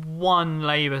have been one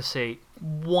Labour seat.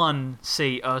 One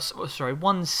seat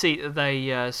that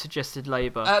they suggested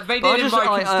Labour. They did in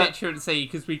my constituency,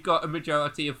 because we got a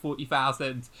majority of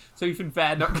 40,000, so even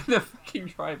they're not going to fucking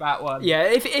try that one. Yeah,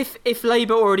 if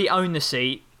Labour already own the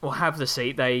seat, or have the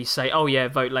seat, they say, oh yeah,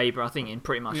 vote Labour, I think, in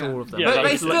pretty much all of them. Yeah. But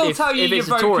they still tell you your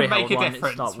vote can make a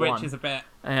difference, which is a bit...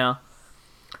 Yeah.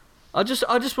 I just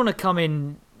want to come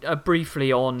in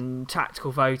briefly on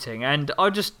tactical voting, and I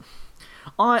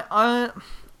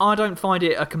don't find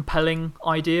it a compelling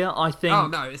idea. I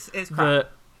think it's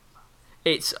crap.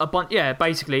 it's a bunch. Yeah,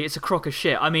 basically, it's a crock of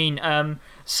shit. I mean,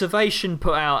 Salvation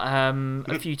put out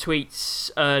a few tweets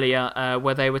earlier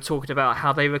where they were talking about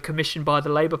how they were commissioned by the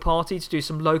Labour Party to do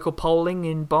some local polling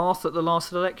in Bath at the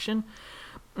last election.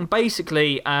 And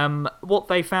basically, what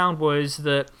they found was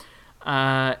that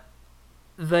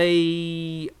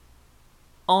they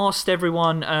asked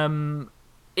everyone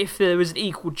if there was an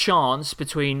equal chance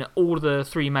between all the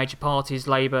three major parties,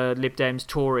 Labour, Lib Dems,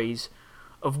 Tories,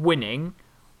 of winning,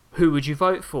 who would you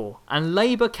vote for? And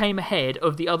Labour came ahead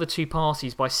of the other two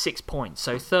parties by 6 points,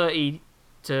 so 30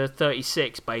 to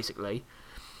 36 basically.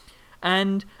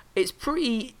 And it's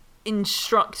pretty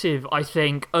instructive, I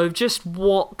think, of just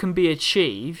what can be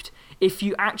achieved if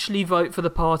you actually vote for the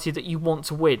party that you want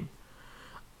to win.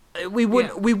 We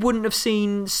wouldn't have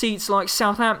seen seats like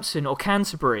Southampton or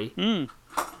Canterbury.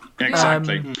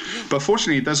 Exactly. But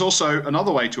fortunately, there's also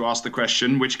another way to ask the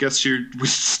question, which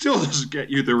still doesn't get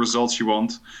you the results you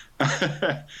want.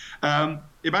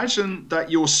 Imagine that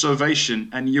you're Salvation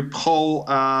and you poll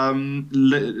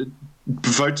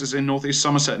voters in North East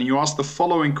Somerset and you ask the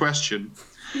following question.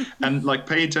 And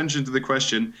pay attention to the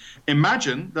question.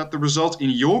 Imagine that the result in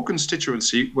your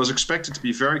constituency was expected to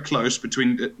be very close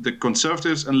between the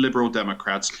Conservatives and Liberal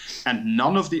Democrats, and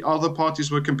none of the other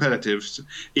parties were competitive.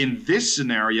 In this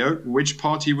scenario, which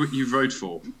party would you vote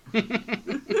for?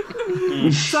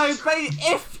 So,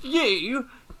 if you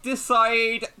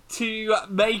decide to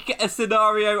make a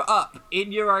scenario up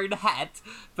in your own head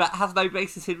that has no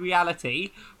basis in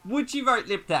reality, would you vote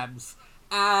Lib Dems?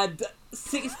 And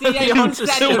 68%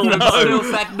 of them still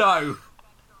said no.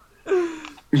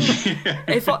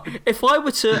 If I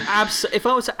were to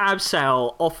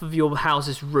abseil off of your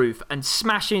house's roof and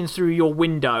smash in through your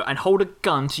window and hold a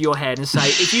gun to your head and say,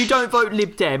 if you don't vote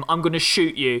Lib Dem, I'm going to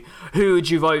shoot you, who would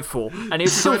you vote for? And if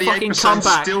still fucking come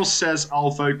back, still says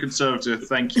I'll vote Conservative.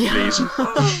 Thank you, please.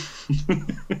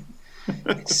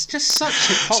 It's just such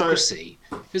hypocrisy.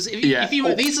 Because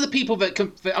these are the people that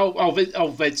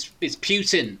it's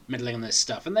Putin meddling on this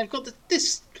stuff, and they've got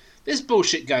this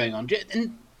bullshit going on.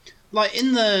 And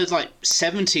in the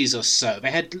 70s or so,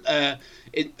 they had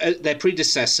their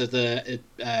predecessor, the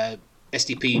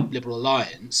SDP Liberal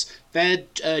Alliance. They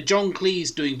had John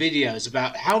Cleese doing videos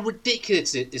about how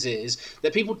ridiculous it is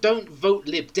that people don't vote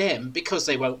Lib Dem because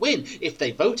they won't win. If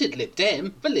they voted Lib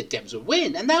Dem, the Lib Dems would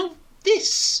win. And now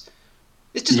this.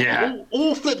 It's just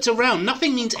all flipped around.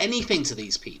 Nothing means anything to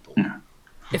these people.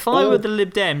 If I were the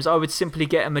Lib Dems, I would simply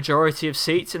get a majority of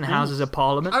seats in the Houses of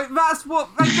Parliament. I mean, that's what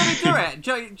they're going to do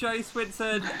it. Joe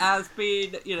Swinson has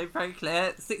been, very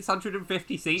clear.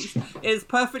 650 seats is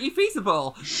perfectly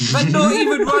feasible. They're not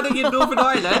even running in Northern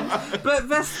Ireland, but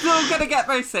they're still going to get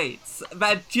those seats.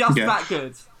 They're just that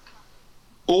good.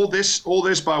 All this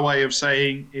by way of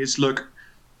saying is, look,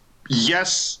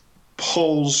 yes,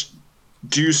 polls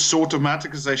do sort of matter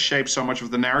because they shape so much of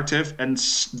the narrative and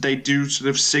they do sort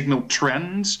of signal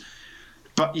trends,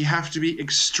 but you have to be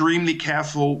extremely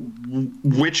careful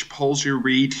which polls you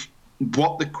read,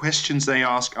 what the questions they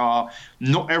ask are.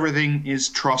 Not everything is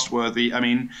trustworthy. I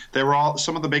mean, there are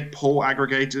some of the big poll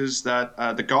aggregators that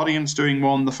The Guardian's doing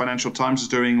one, the Financial Times is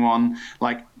doing one,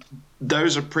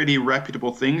 those are pretty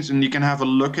reputable things, and you can have a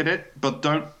look at it, but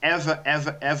don't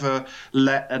ever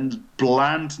let a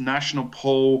bland national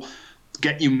poll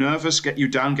get you nervous, get you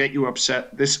down, get you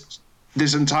upset. This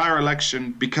entire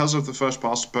election, because of the first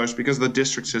past the post, because of the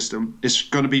district system, is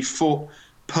going to be fought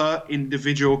per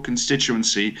individual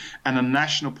constituency, and a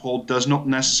national poll does not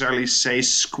necessarily say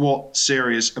squat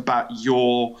serious about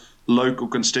your local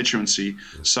constituency.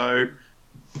 So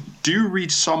do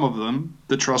read some of them,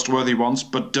 the trustworthy ones,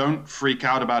 but don't freak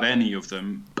out about any of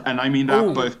them. And I mean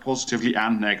that both positively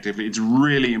and negatively. It's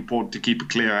really important to keep a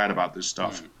clear head about this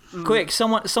stuff. Quick,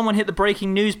 someone hit the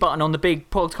breaking news button on the big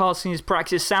Podcasting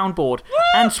Practice soundboard.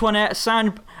 Antoinette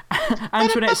Sandbach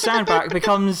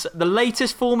becomes the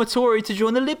latest former Tory to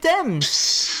join the Lib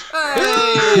Dems.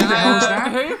 Hey!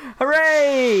 Who?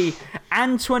 Hooray!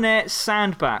 Antoinette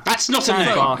Sandbach. That's not a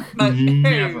name.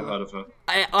 Never heard of her.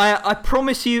 I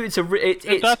promise you, it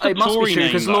must be true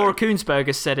because Laura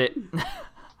Koonsberger said it.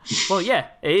 Well, yeah,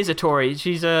 it is a Tory.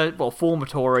 She's a former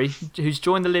Tory who's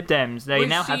joined the Lib Dems. They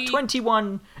now have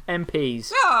 21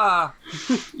 MPs.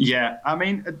 Yeah, I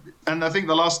mean, and I think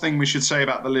the last thing we should say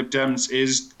about the Lib Dems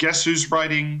is, guess who's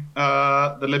writing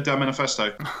the Lib Dem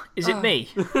manifesto? Is it me?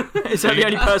 Is that the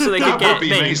only person they could get? Would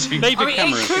be amazing. I mean,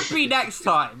 it could be next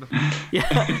time.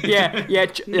 Yeah.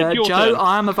 Joe,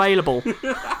 I am available.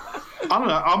 I don't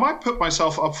know. I might put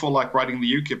myself up for writing the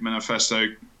UKIP manifesto.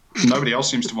 Nobody else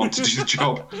seems to want to do the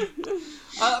job. But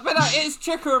it's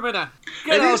Chukwuemeka.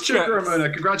 It is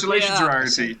Chukwuemeka. Congratulations,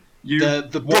 Rarity. You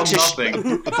the won British nothing.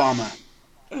 Obama.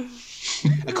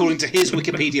 According to his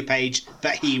Wikipedia page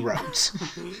that he wrote.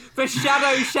 For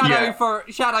Shadow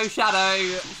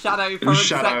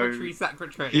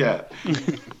Secretary. Yeah.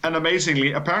 And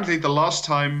amazingly, apparently the last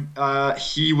time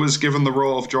he was given the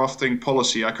role of drafting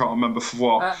policy, I can't remember for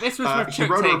what. This was with he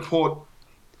wrote a report.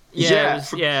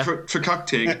 For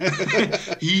Cuktig.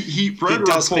 he wrote a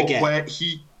report where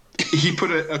he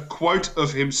put a quote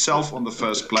of himself on the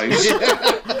first place.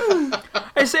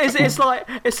 It's like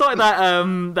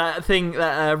that thing,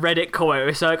 that Reddit quote.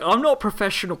 It's like, I'm not a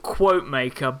professional quote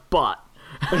maker, but.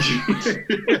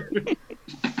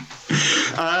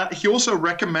 He also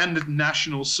recommended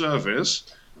national service.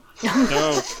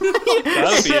 No,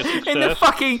 that'd be a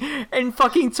success. in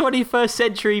fucking 21st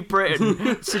century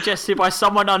Britain, suggested by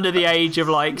someone under the age of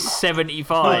like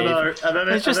 75. Oh,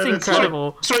 no. It's just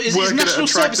incredible. Sorry, is national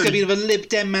service going to be a Lib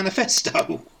Dem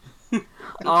manifesto?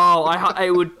 Oh,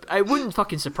 it wouldn't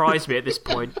fucking surprise me at this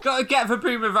point. Got to get the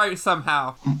boomer vote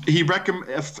somehow. He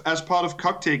as part of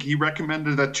Cuktig, he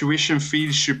recommended that tuition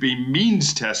fees should be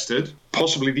means tested.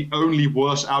 Possibly the only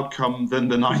worse outcome than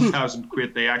the 9,000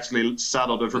 quid they actually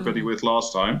saddled everybody with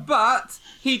last time. But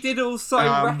he did also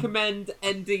recommend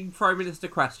ending Prime Minister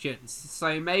questions.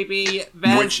 So maybe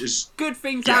there's good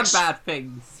things and bad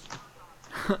things.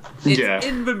 It's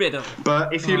in the middle.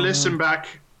 But if you listen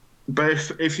back.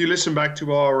 But if you listen back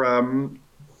to our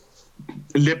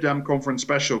Lib Dem conference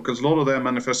special, because a lot of their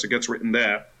manifesto gets written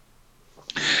there,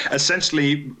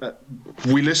 essentially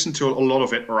we listened to a lot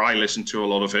of it, or I listened to a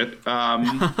lot of it,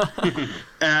 and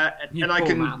I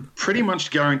can pretty much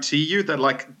guarantee you that,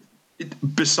 like,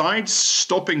 besides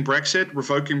stopping Brexit,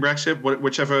 revoking Brexit,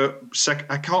 whichever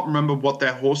I can't remember what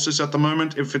their horse is at the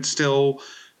moment, if it's still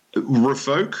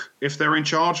revoke if they're in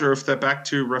charge or if they're back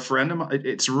to referendum.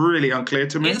 It's really unclear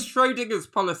to me. It's Schrodinger's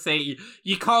policy.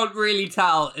 You can't really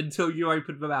tell until you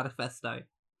open the manifesto.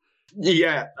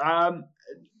 Yeah,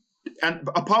 and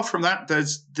apart from that,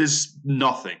 there's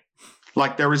nothing.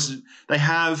 Like they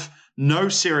have no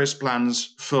serious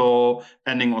plans for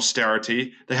ending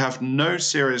austerity. They have no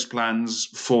serious plans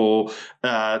for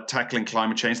tackling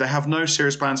climate change. They have no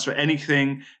serious plans for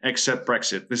anything except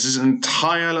Brexit. This is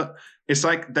It's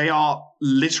like they are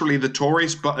literally the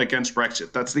Tories, but against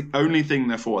Brexit. That's the only thing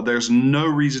they're for. There's no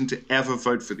reason to ever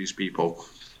vote for these people.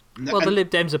 Well, the Lib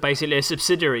Dems are basically a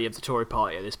subsidiary of the Tory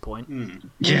party at this point.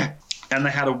 Yeah. And they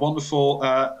had a wonderful...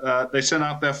 they sent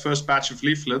out their first batch of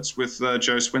leaflets with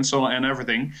Jo Swinson and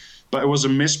everything, but it was a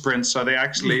misprint, so they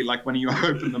actually, like, when you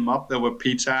open them up, there were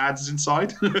pizza ads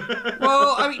inside.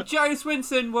 Well, I mean, Jo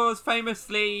Swinson was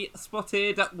famously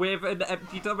spotted with an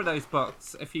empty Domino's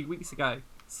box a few weeks ago.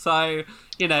 So,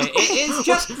 it's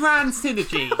just brand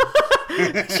synergy.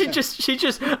 she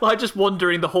just like just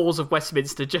wandering the halls of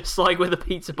Westminster, just like with a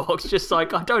pizza box, just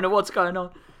like, I don't know what's going on.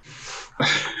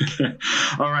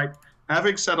 All right.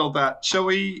 Having settled that, shall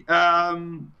we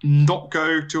not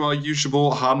go to our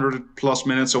usual 100+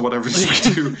 minutes or whatever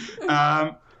we do?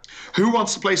 Who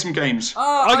wants to play some games?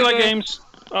 I like games.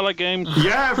 I like games.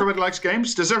 Yeah, everybody likes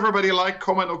games. Does everybody like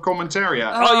comment or commentary?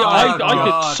 I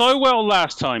did so well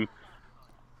last time.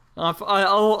 I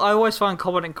always find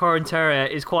comment and commentary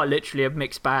is quite literally a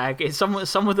mixed bag. Some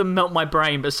of them melt my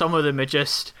brain, but some of them are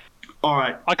just... All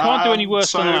right. I can't do any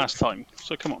worse than last time,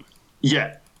 so come on.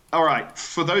 Yeah. All right.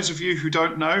 For those of you who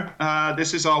don't know,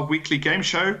 this is our weekly game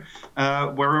show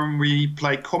wherein we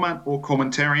play comment or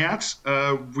commentary at.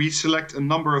 We select a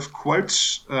number of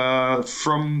quotes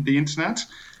from the internet,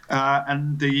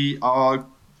 and our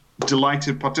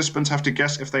delighted participants have to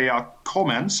guess if they are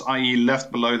comments, i.e.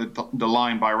 left below the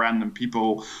line by random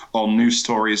people on news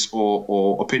stories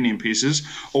or opinion pieces,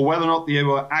 or whether or not they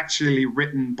were actually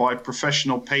written by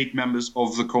professional paid members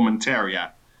of the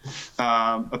commentariat,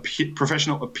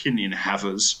 professional opinion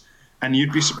havers. And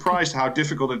you'd be surprised how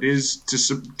difficult it is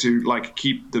to like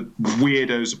keep the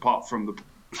weirdos apart from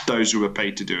those who are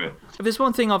paid to do it. If there's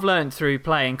one thing I've learned through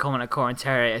playing comment and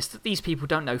commentary, is that these people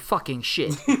don't know fucking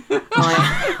shit.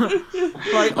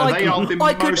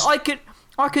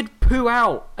 I could poo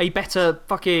out a better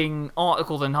fucking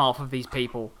article than half of these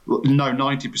people. No,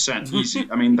 90% easy.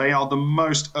 I mean, they are the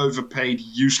most overpaid,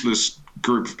 useless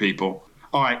group of people.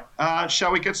 All right,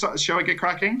 shall we get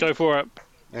cracking? Go for it.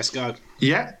 Let's go.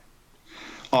 Yeah.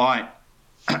 All right.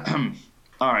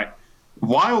 All right.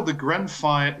 While the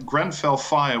Grenfell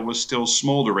fire was still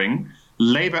smouldering,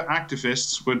 Labour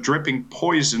activists were dripping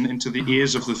poison into the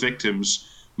ears of the victims,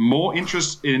 more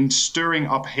interested in stirring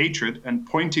up hatred and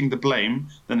pointing the blame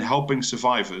than helping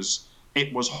survivors.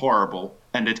 It was horrible,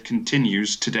 and it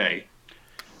continues today.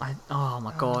 Oh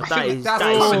my god, that's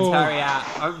commentary.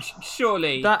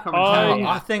 Surely,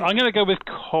 I think I'm going to go with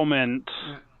comment.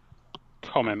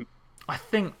 Comment. I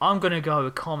think I'm going to go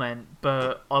with comment,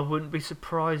 but I wouldn't be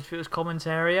surprised if it was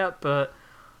commentariat. But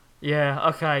yeah,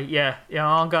 okay, yeah,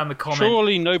 I'm going with comment.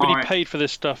 Surely nobody paid for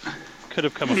this stuff. Could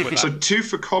have come up with that. So 2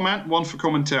 for comment, 1 for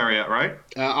commentariat, right?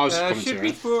 I was should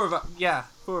be 4 of us. Yeah,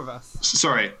 4 of us.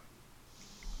 Sorry.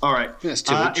 All right.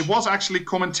 It was actually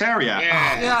commentariat.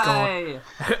 Yeah.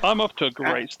 I'm off to a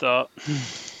great start.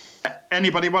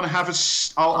 Anybody want to have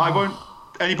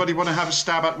Anybody want to have a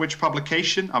stab at which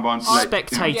publication? I won't.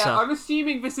 Spectator. Yeah, I'm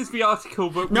assuming this is the article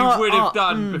that we would have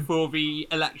done before the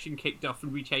election kicked off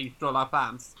and we changed all our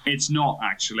plans. It's not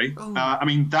actually. I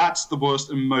mean, that's the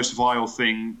worst and most vile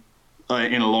thing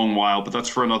in a long while, but that's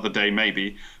for another day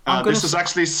maybe. This is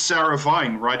actually Sarah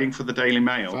Vine writing for the Daily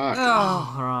Mail. Right.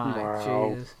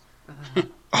 Wow.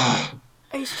 Jesus.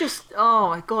 It's just, oh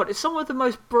my god, it's some of the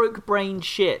most broke-brained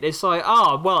shit. It's like,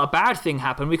 a bad thing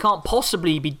happened. We can't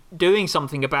possibly be doing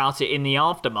something about it in the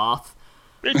aftermath.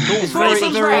 It's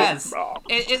prayers.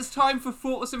 It's time for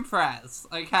thoughts and prayers,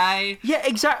 okay? Yeah,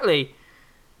 exactly.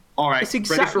 All right, it's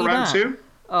exactly ready for round 2?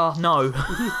 Oh, no.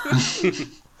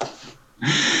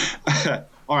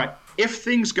 All right. If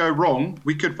things go wrong,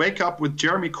 we could wake up with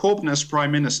Jeremy Corbyn as Prime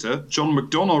Minister, John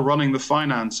McDonnell running the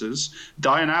finances,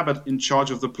 Diane Abbott in charge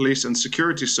of the police and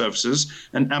security services,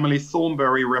 and Emily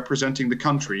Thornberry representing the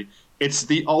country. It's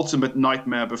the ultimate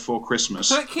nightmare before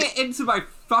Christmas. Put it into my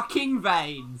fucking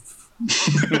veins.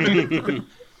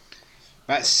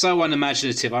 That's so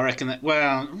unimaginative. I reckon that,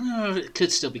 it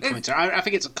could still be commentary. I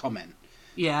think it's a comment.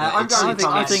 Yeah, I'm going to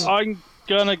comment. I'm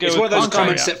going to go it's with one of those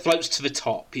comments that floats to the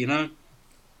top, you know?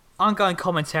 I'm going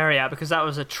commentariat because that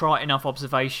was a trite enough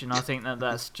observation. I think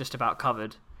that's just about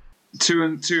covered. 2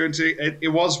 and 2 and 2. It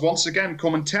was once again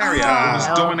commentariat. It was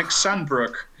Dominic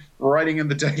Sandbrook writing in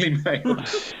the Daily Mail.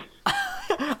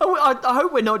 I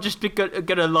hope we're not just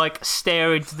gonna like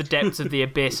stare into the depths of the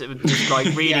abyss and just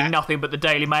like reading nothing but the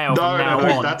Daily Mail from now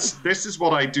on. This is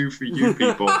what I do for you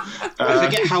people. I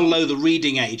forget how low the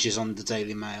reading age is on the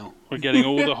Daily Mail. We're getting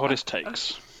all the hottest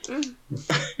takes.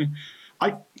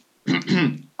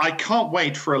 I can't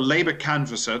wait for a Labour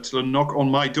canvasser to knock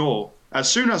on my door. As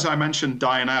soon as I mention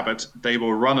Diane Abbott, they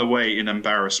will run away in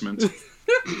embarrassment.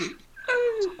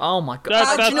 Oh my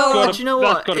god! Do you know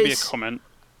what? That's got to be a comment.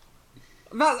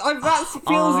 That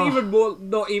feels even more,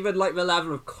 not even like the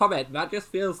level of comment. That just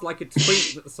feels like a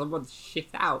tweet that someone's shit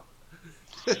out.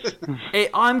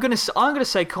 I'm gonna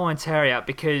say commentariat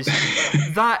because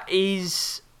that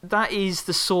is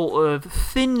the sort of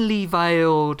thinly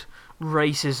veiled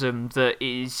racism that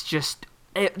is just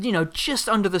just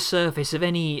under the surface of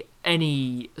any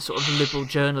sort of liberal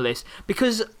journalist.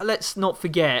 Because let's not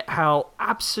forget how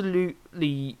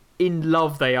absolutely in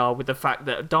love they are with the fact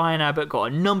that Diane Abbott got a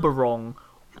number wrong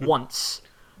once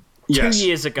 2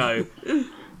 years ago.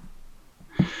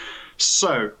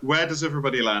 So where does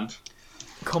everybody land?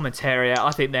 Commentariat.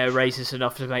 I think they're racist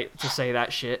enough to say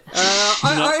that shit.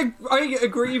 I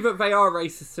agree that they are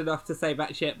racist enough to say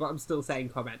that shit, but I'm still saying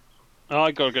comment.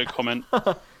 I gotta go comment.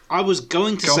 I was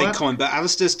going to say comment, but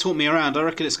Alistair's taught me around. I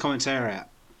reckon it's commentariat.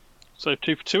 So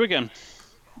 2 for 2 again.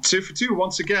 2 for 2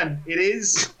 once again. It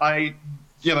is. I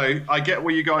get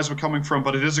where you guys were coming from,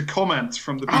 but it is a comment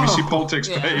from the BBC Politics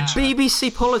page.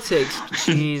 BBC Politics,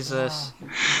 Jesus.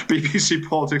 BBC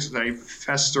Politics is a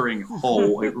festering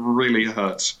hole. It really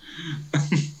hurts.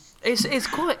 It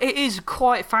is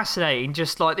quite fascinating,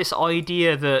 just like this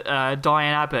idea that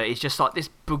Diane Abbott is just like this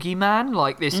boogeyman,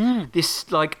 like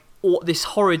this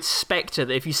horrid spectre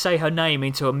that if you say her name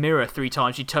into a mirror 3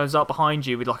 times, she turns up behind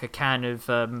you with like a can of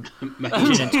gin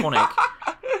and tonic.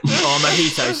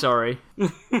 Mojito, sorry.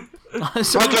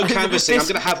 So I go canvassing, I'm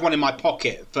going to have one in my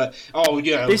pocket. But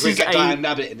this is Diane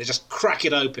Abbott and just crack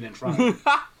it open in front of me.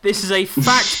 This is a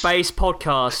fact-based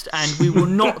podcast, and we will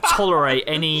not tolerate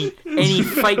any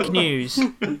fake news.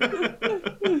 And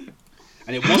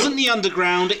it wasn't the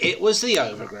underground; it was the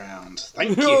overground.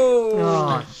 Thank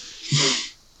you.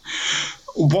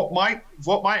 What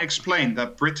might explain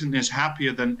that Britain is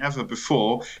happier than ever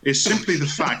before is simply the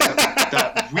fact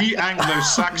that we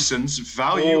Anglo-Saxons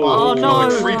value our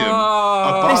economic freedom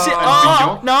above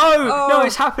and beyond. No,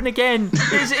 it's happened again.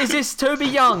 Is this Toby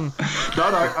Young? No,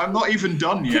 I'm not even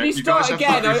done yet. Can you start guys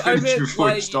again?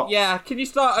 Yeah, can you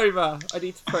start over? I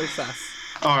need to process.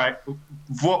 All right.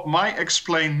 What might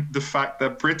explain the fact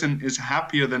that Britain is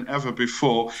happier than ever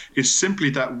before is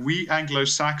simply that we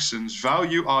Anglo-Saxons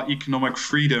value our economic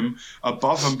freedom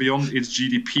above and beyond its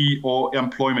GDP or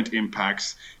employment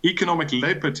impacts. Economic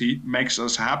liberty makes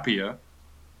us happier.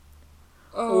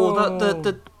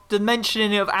 The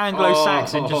mentioning of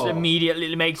Anglo-Saxon just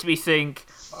immediately makes me think.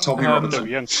 Toby Robinson.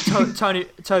 Tony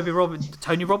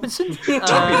Robinson?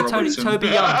 Toby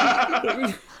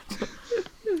Young.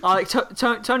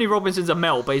 Tony Robinson's a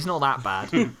melt, but he's not that bad.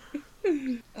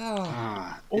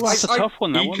 That's a tough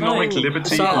one. That economic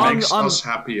liberty makes us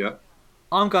happier.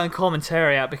 I'm going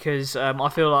commentariat because I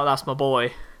feel like that's my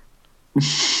boy.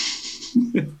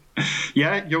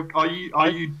 Yeah, are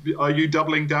you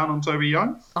doubling down on Toby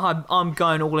Young? I'm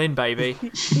going all in, baby.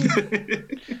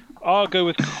 I'll go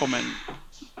with comment.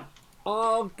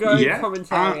 I'll go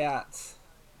commentariat.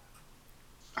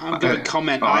 I'm going to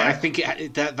comment. I think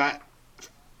that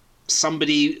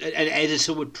somebody, an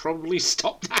editor, would probably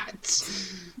stop that.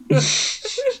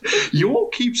 You all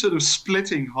keep sort of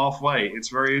splitting halfway. It's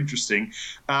very interesting.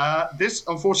 This,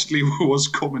 unfortunately, was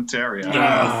commentariat.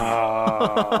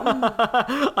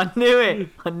 I knew it.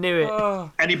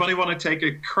 Anybody want to take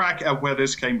a crack at where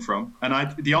this came from?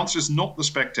 And the answer is not The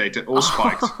Spectator or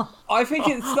Spiked. I think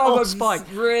it's some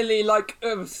really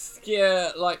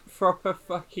obscure, proper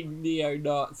fucking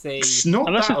neo-Nazi. It's not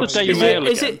Unless that it's the Daily Mail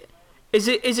again. Is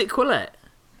it Quillette?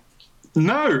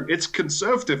 No, it's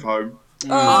Conservative Home.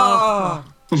 Oh,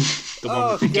 The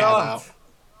one with the gat out.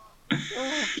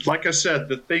 Like I said,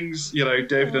 the things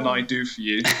David and I do for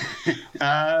you.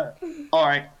 All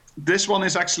right, this one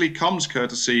comes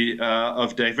courtesy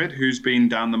of David, who's been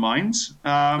down the mines.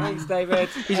 Thanks, David.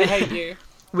 I hate you.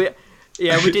 We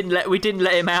didn't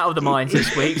let him out of the mines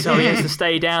this week, so he has to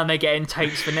stay down there getting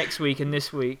tapes for next week and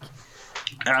this week.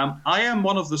 I am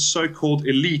one of the so-called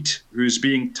elite who's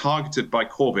being targeted by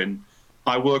Corbyn.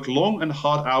 I work long and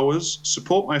hard hours,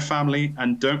 support my family,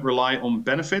 and don't rely on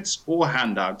benefits or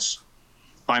handouts.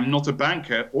 I'm not a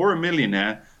banker or a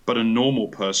millionaire, but a normal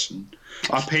person.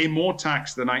 I pay more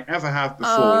tax than I ever have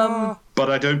before,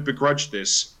 but I don't begrudge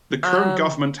this. The current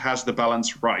government has the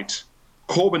balance right.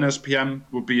 Corbyn as PM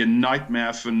would be a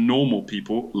nightmare for normal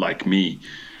people like me.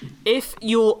 If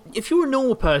you're a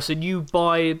normal person, you,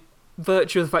 by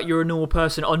virtue of the fact you're a normal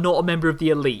person, are not a member of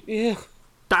the elite. Yeah.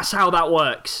 That's how that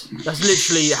works. That's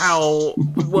literally how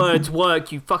words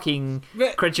work, you fucking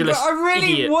credulous but I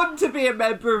really idiot. want to be a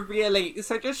member of the elite,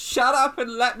 so just shut up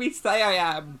and let me say I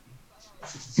am.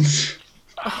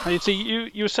 And you see,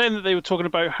 you were saying that they were talking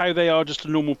about how they are just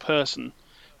a normal person.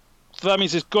 So that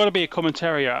means there's got to be a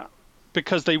commentariat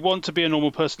because they want to be a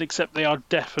normal person, except they are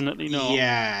definitely not.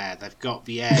 Yeah, they've got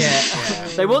the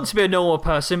They want to be a normal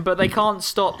person, but they can't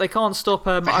stop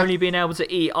only being able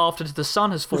to eat after the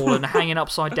sun has fallen, hanging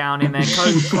upside down in their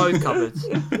clothes cupboards.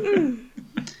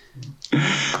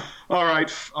 All right,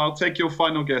 I'll take your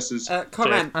final guesses.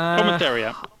 Comment.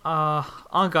 Commentariat.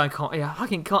 I'm going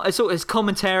it's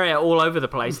commentariat all over the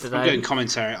place today. I'm going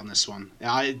commentariat on this one.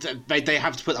 They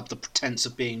have to put up the pretense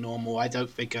of being normal. I don't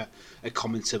think a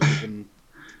commenter would even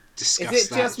discuss that. Is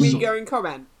it just me going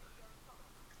comment?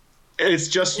 It's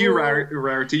just you,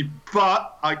 Rarity,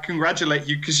 but I congratulate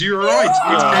you because you were right.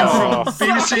 It came from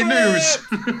BBC News.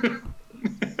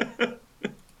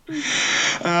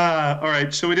 All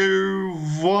right, shall we do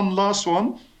one last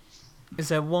one? Is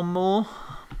there one more?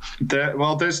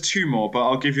 There's two more, but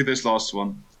I'll give you this last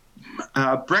one.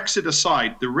 Brexit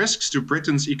aside, the risks to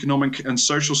Britain's economic and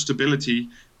social stability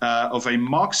of a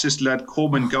Marxist-led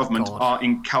Corbyn government are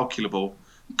incalculable.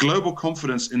 Global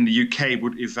confidence in the UK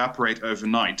would evaporate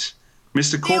overnight.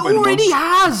 Mr. Corbyn It already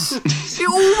has! It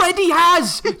already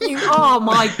has! Oh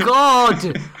my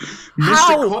god!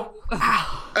 How?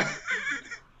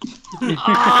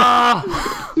 I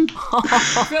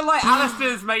feel like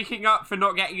Alistair's making up for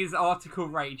not getting his article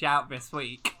rage out this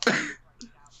week.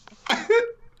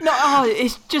 No,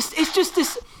 it's just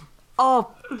this. My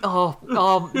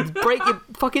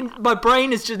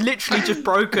brain is just literally just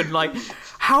broken. Like,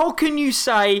 how can you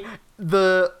say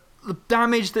the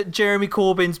damage that Jeremy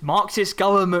Corbyn's Marxist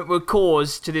government would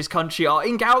cause to this country are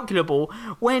incalculable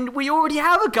when we already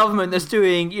have a government that's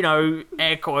doing,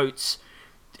 air quotes,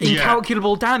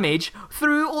 incalculable damage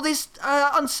through all this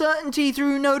uncertainty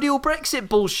through no deal Brexit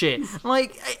bullshit. I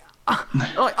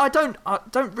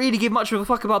don't really give much of a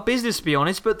fuck about business, to be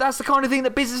honest, but that's the kind of thing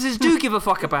that businesses do give a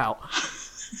fuck about.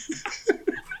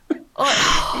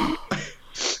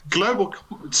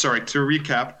 Sorry, to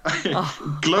recap.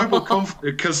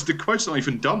 Because the quote's not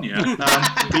even done yet.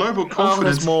 Global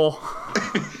confidence. There's more.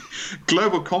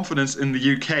 Global confidence in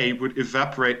the UK would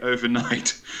evaporate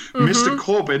overnight. Mr.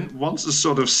 Corbyn wants a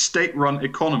sort of state-run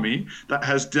economy that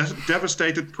has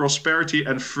devastated prosperity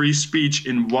and free speech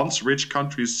in once rich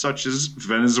countries such as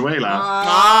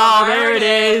Venezuela. There it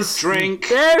is. Drink.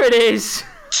 There it is.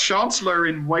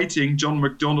 Chancellor-in-waiting John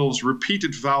McDonnell's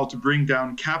repeated vow to bring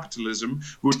down capitalism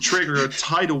would trigger a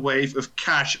tidal wave of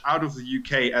cash out of the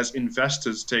UK as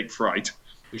investors take fright.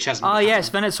 which hasn't. Oh yes,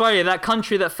 Venezuela, that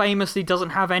country that famously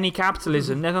doesn't have any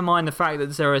capitalism. Never mind the fact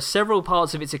that there are several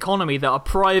parts of its economy that are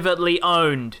privately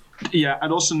owned. Yeah,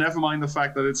 and also never mind the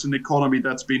fact that it's an economy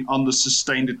that's been under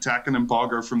sustained attack and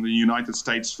embargo from the United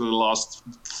States for the last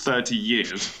 30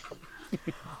 years.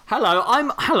 Hello,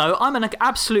 I'm an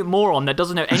absolute moron that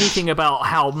doesn't know anything about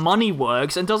how money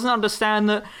works and doesn't understand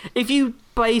that if you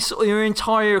base your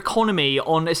entire economy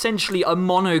on essentially a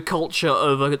monoculture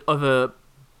of a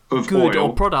good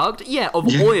oil. or product,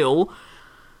 oil,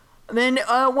 then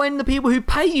when the people who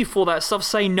pay you for that stuff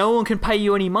say no one can pay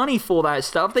you any money for that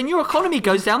stuff, then your economy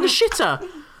goes down the shitter.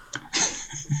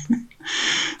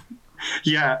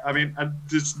 Yeah, I mean,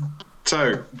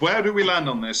 so where do we land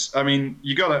on this? I mean,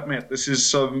 you got to admit this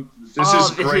is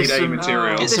grade A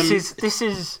material. It's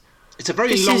a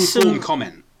very long form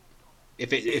comment.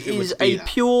 If it was a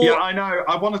pure. Yeah, I know.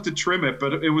 I wanted to trim it,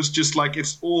 but it was just like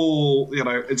it's all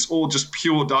just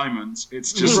pure diamonds.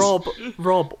 It's just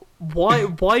Rob.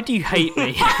 Why do you hate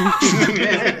me?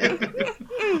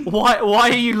 Why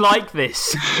are you like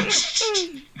this?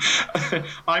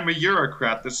 I'm a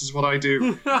Eurocrat. This is what I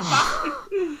do.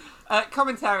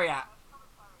 Commentariat.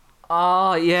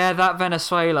 Oh yeah, that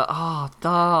Venezuela.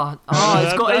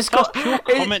 It's got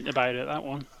comment about it. That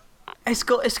one. It's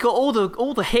got all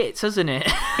the hits, hasn't it?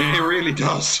 It really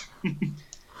does.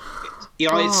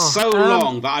 It's so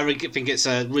long that I think it's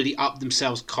a really up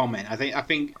themselves comment. I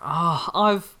think.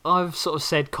 I've sort of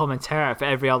said commentary for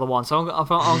every other one, so I'm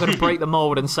going to break the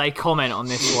mold and say comment on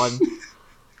this one.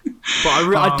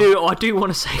 But I do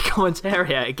want to say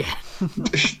commentariat again.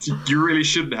 You really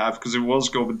shouldn't have, because it was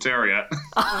commentariat.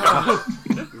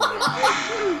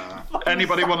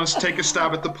 Anybody want to take a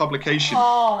stab at the publication?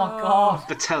 Oh my god!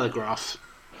 The Telegraph.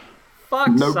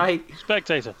 Fuck's sake!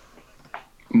 Spectator.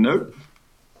 Nope.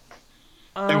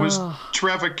 It was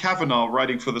Trevor Kavanagh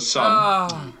writing for The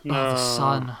Sun. The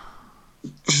Sun.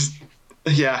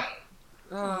 Yeah.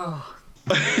 Oh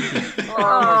my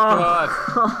god.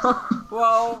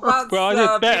 Well, I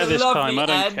did better this time. I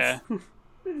don't end. care.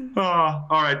 All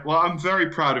right. Well, I'm very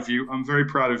proud of you. I'm very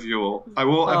proud of you all. I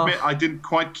will admit I didn't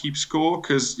quite keep score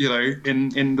because,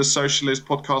 in the socialist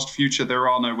podcast future, there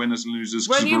are no winners and losers.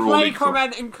 When you play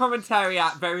comment and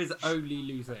commentariat, there is only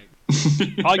losing.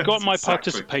 I got my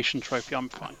participation trophy. I'm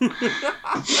fine.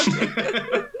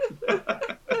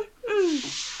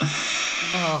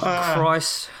 Oh,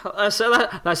 Christ. So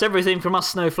that's everything from us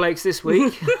snowflakes this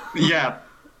week. Yeah.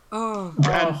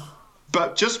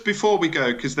 But just before we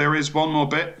go, because there is one more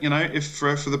bit, if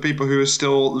for the people who are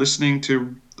still listening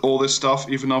to all this stuff,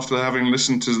 even after having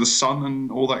listened to The Sun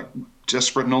and all that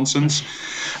desperate nonsense,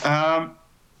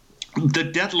 the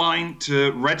deadline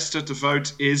to register to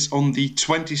vote is on the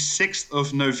 26th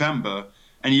of November.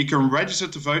 And you can register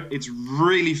to vote. It's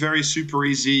really very super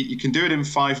easy. You can do it in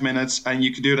 5 minutes, and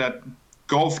you can do it at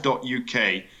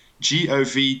gov.uk,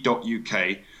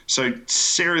 gov.uk. So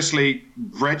seriously,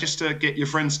 register, get your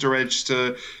friends to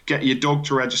register, get your dog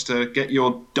to register, get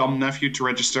your dumb nephew to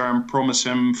register and promise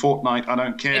him Fortnite, I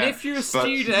don't care. And if you're a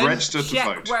student, register check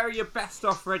to vote. where you're best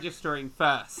off registering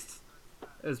first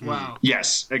as well.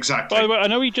 Yes, exactly. By the way, I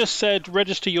know we just said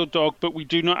register your dog, but we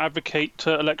do not advocate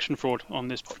election fraud on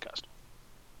this podcast.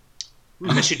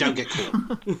 Unless you don't get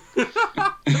caught.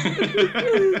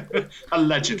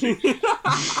 Allegedly.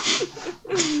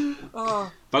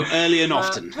 Vote early and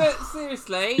often. But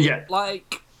seriously,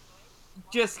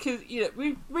 just because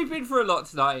we've been through a lot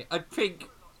tonight, I think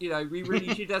we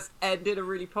really should just end in a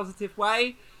really positive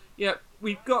way.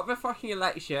 We've got the fucking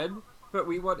election that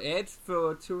we wanted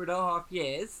for 2.5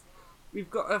 years.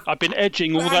 We've got I've been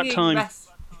edging all that time.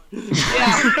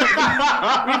 Yeah,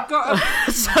 we've got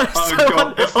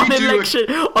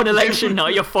on election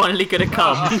night, you're finally going to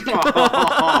come.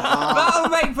 That'll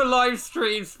make the live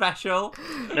stream special.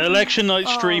 Election night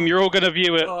stream, you're all going to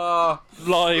view it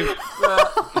live.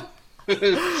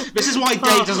 This is why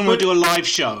Dave doesn't want to do a live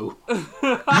show.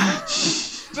 But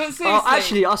seriously,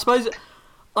 actually,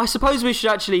 I suppose we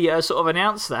should actually sort of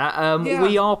announce that.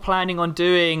 We are planning on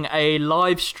doing a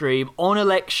live stream on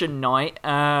election night.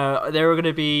 There are going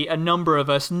to be a number of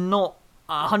us, not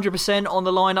 100% on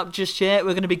the lineup just yet.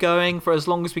 We're going to be going for as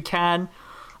long as we can.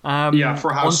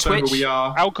 For how sober we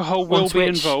are. Alcohol will be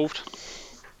involved.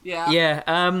 Yeah.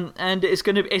 And it's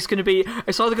either going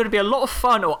to be a lot of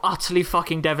fun or utterly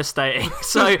fucking devastating.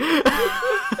 So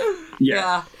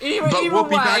either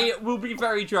way, we'll be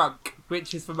very drunk.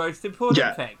 which is the most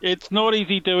important thing. It's not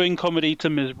easy doing comedy to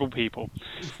miserable people.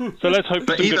 So let's hope.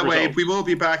 But either way, we will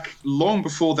be back long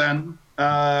before then.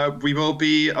 We will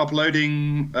be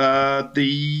uploading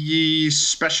the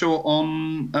special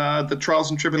on the trials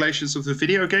and tribulations of the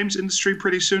video games industry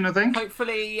pretty soon, I think.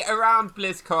 Hopefully around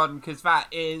BlizzCon, because that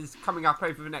is coming up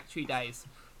over the next few days.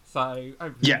 So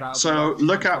so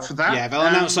look out for that. Yeah, they'll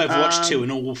announce Overwatch 2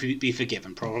 and all will be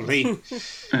forgiven, probably.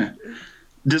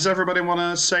 Does everybody want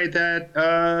to say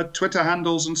their Twitter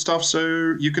handles and stuff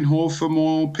so you can haul for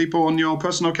more people on your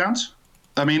personal accounts?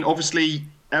 I mean, obviously,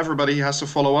 everybody has to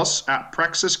follow us at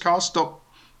PraxisCast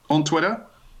on Twitter.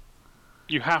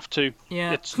 You have to.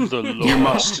 Yeah. It's the law. You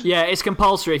must. Yeah, it's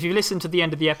compulsory. If you listen to the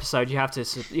end of the episode, you have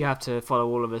to follow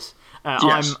all of us.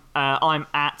 Yes. I'm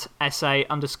at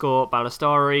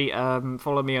SA_Ballastari.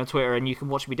 Follow me on Twitter, and you can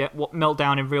watch me melt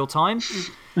down in real time.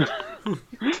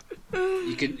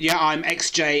 You can. Yeah, I'm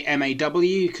XJMAW.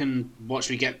 You can watch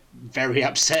me get very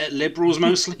upset at liberals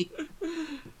mostly.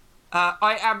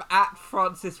 I am at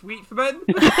Francis Wheatman.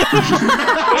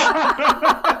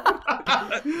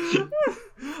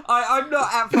 I'm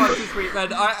not at Francis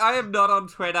Wheatman. I am not on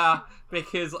Twitter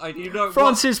because I do not.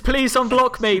 Francis, please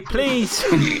unblock me, please.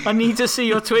 I need to see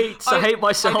your tweets. I hate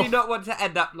myself. I do not want to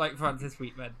end up like Francis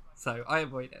Wheatman, so I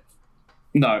avoid it.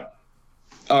 No.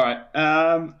 All right.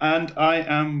 And I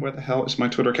am. Where the hell is my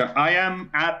Twitter account? I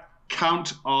am at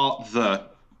CountRthe.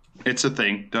 It's a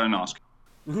thing. Don't ask.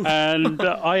 And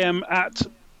I am at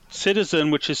Citizen,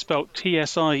 which is spelled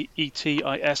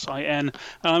TSIETISIN, and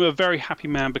I'm a very happy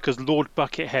man because Lord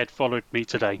Buckethead followed me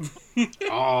today.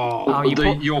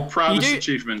 Your proudest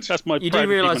achievement. That's my. You do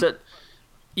realise that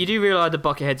the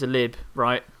Buckethead's a lib,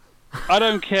 right? I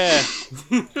don't care.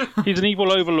 He's an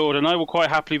evil overlord, and I will quite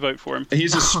happily vote for him.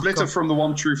 He's a splitter from the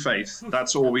One True Faith.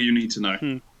 That's all you need to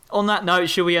know. On that note,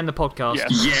 shall we end the podcast?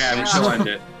 Yeah, we shall end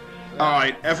it. All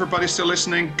right, everybody still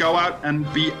listening, go out and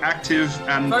be active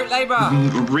and vote Labour.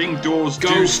 Ring doors,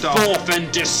 do stuff. Go forth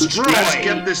and destroy. Let's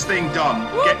get this thing done.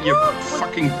 Get your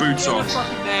fucking boots on.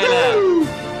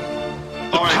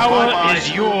 The power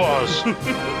is yours.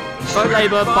 Vote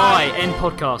Labour. Bye. End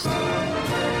podcast.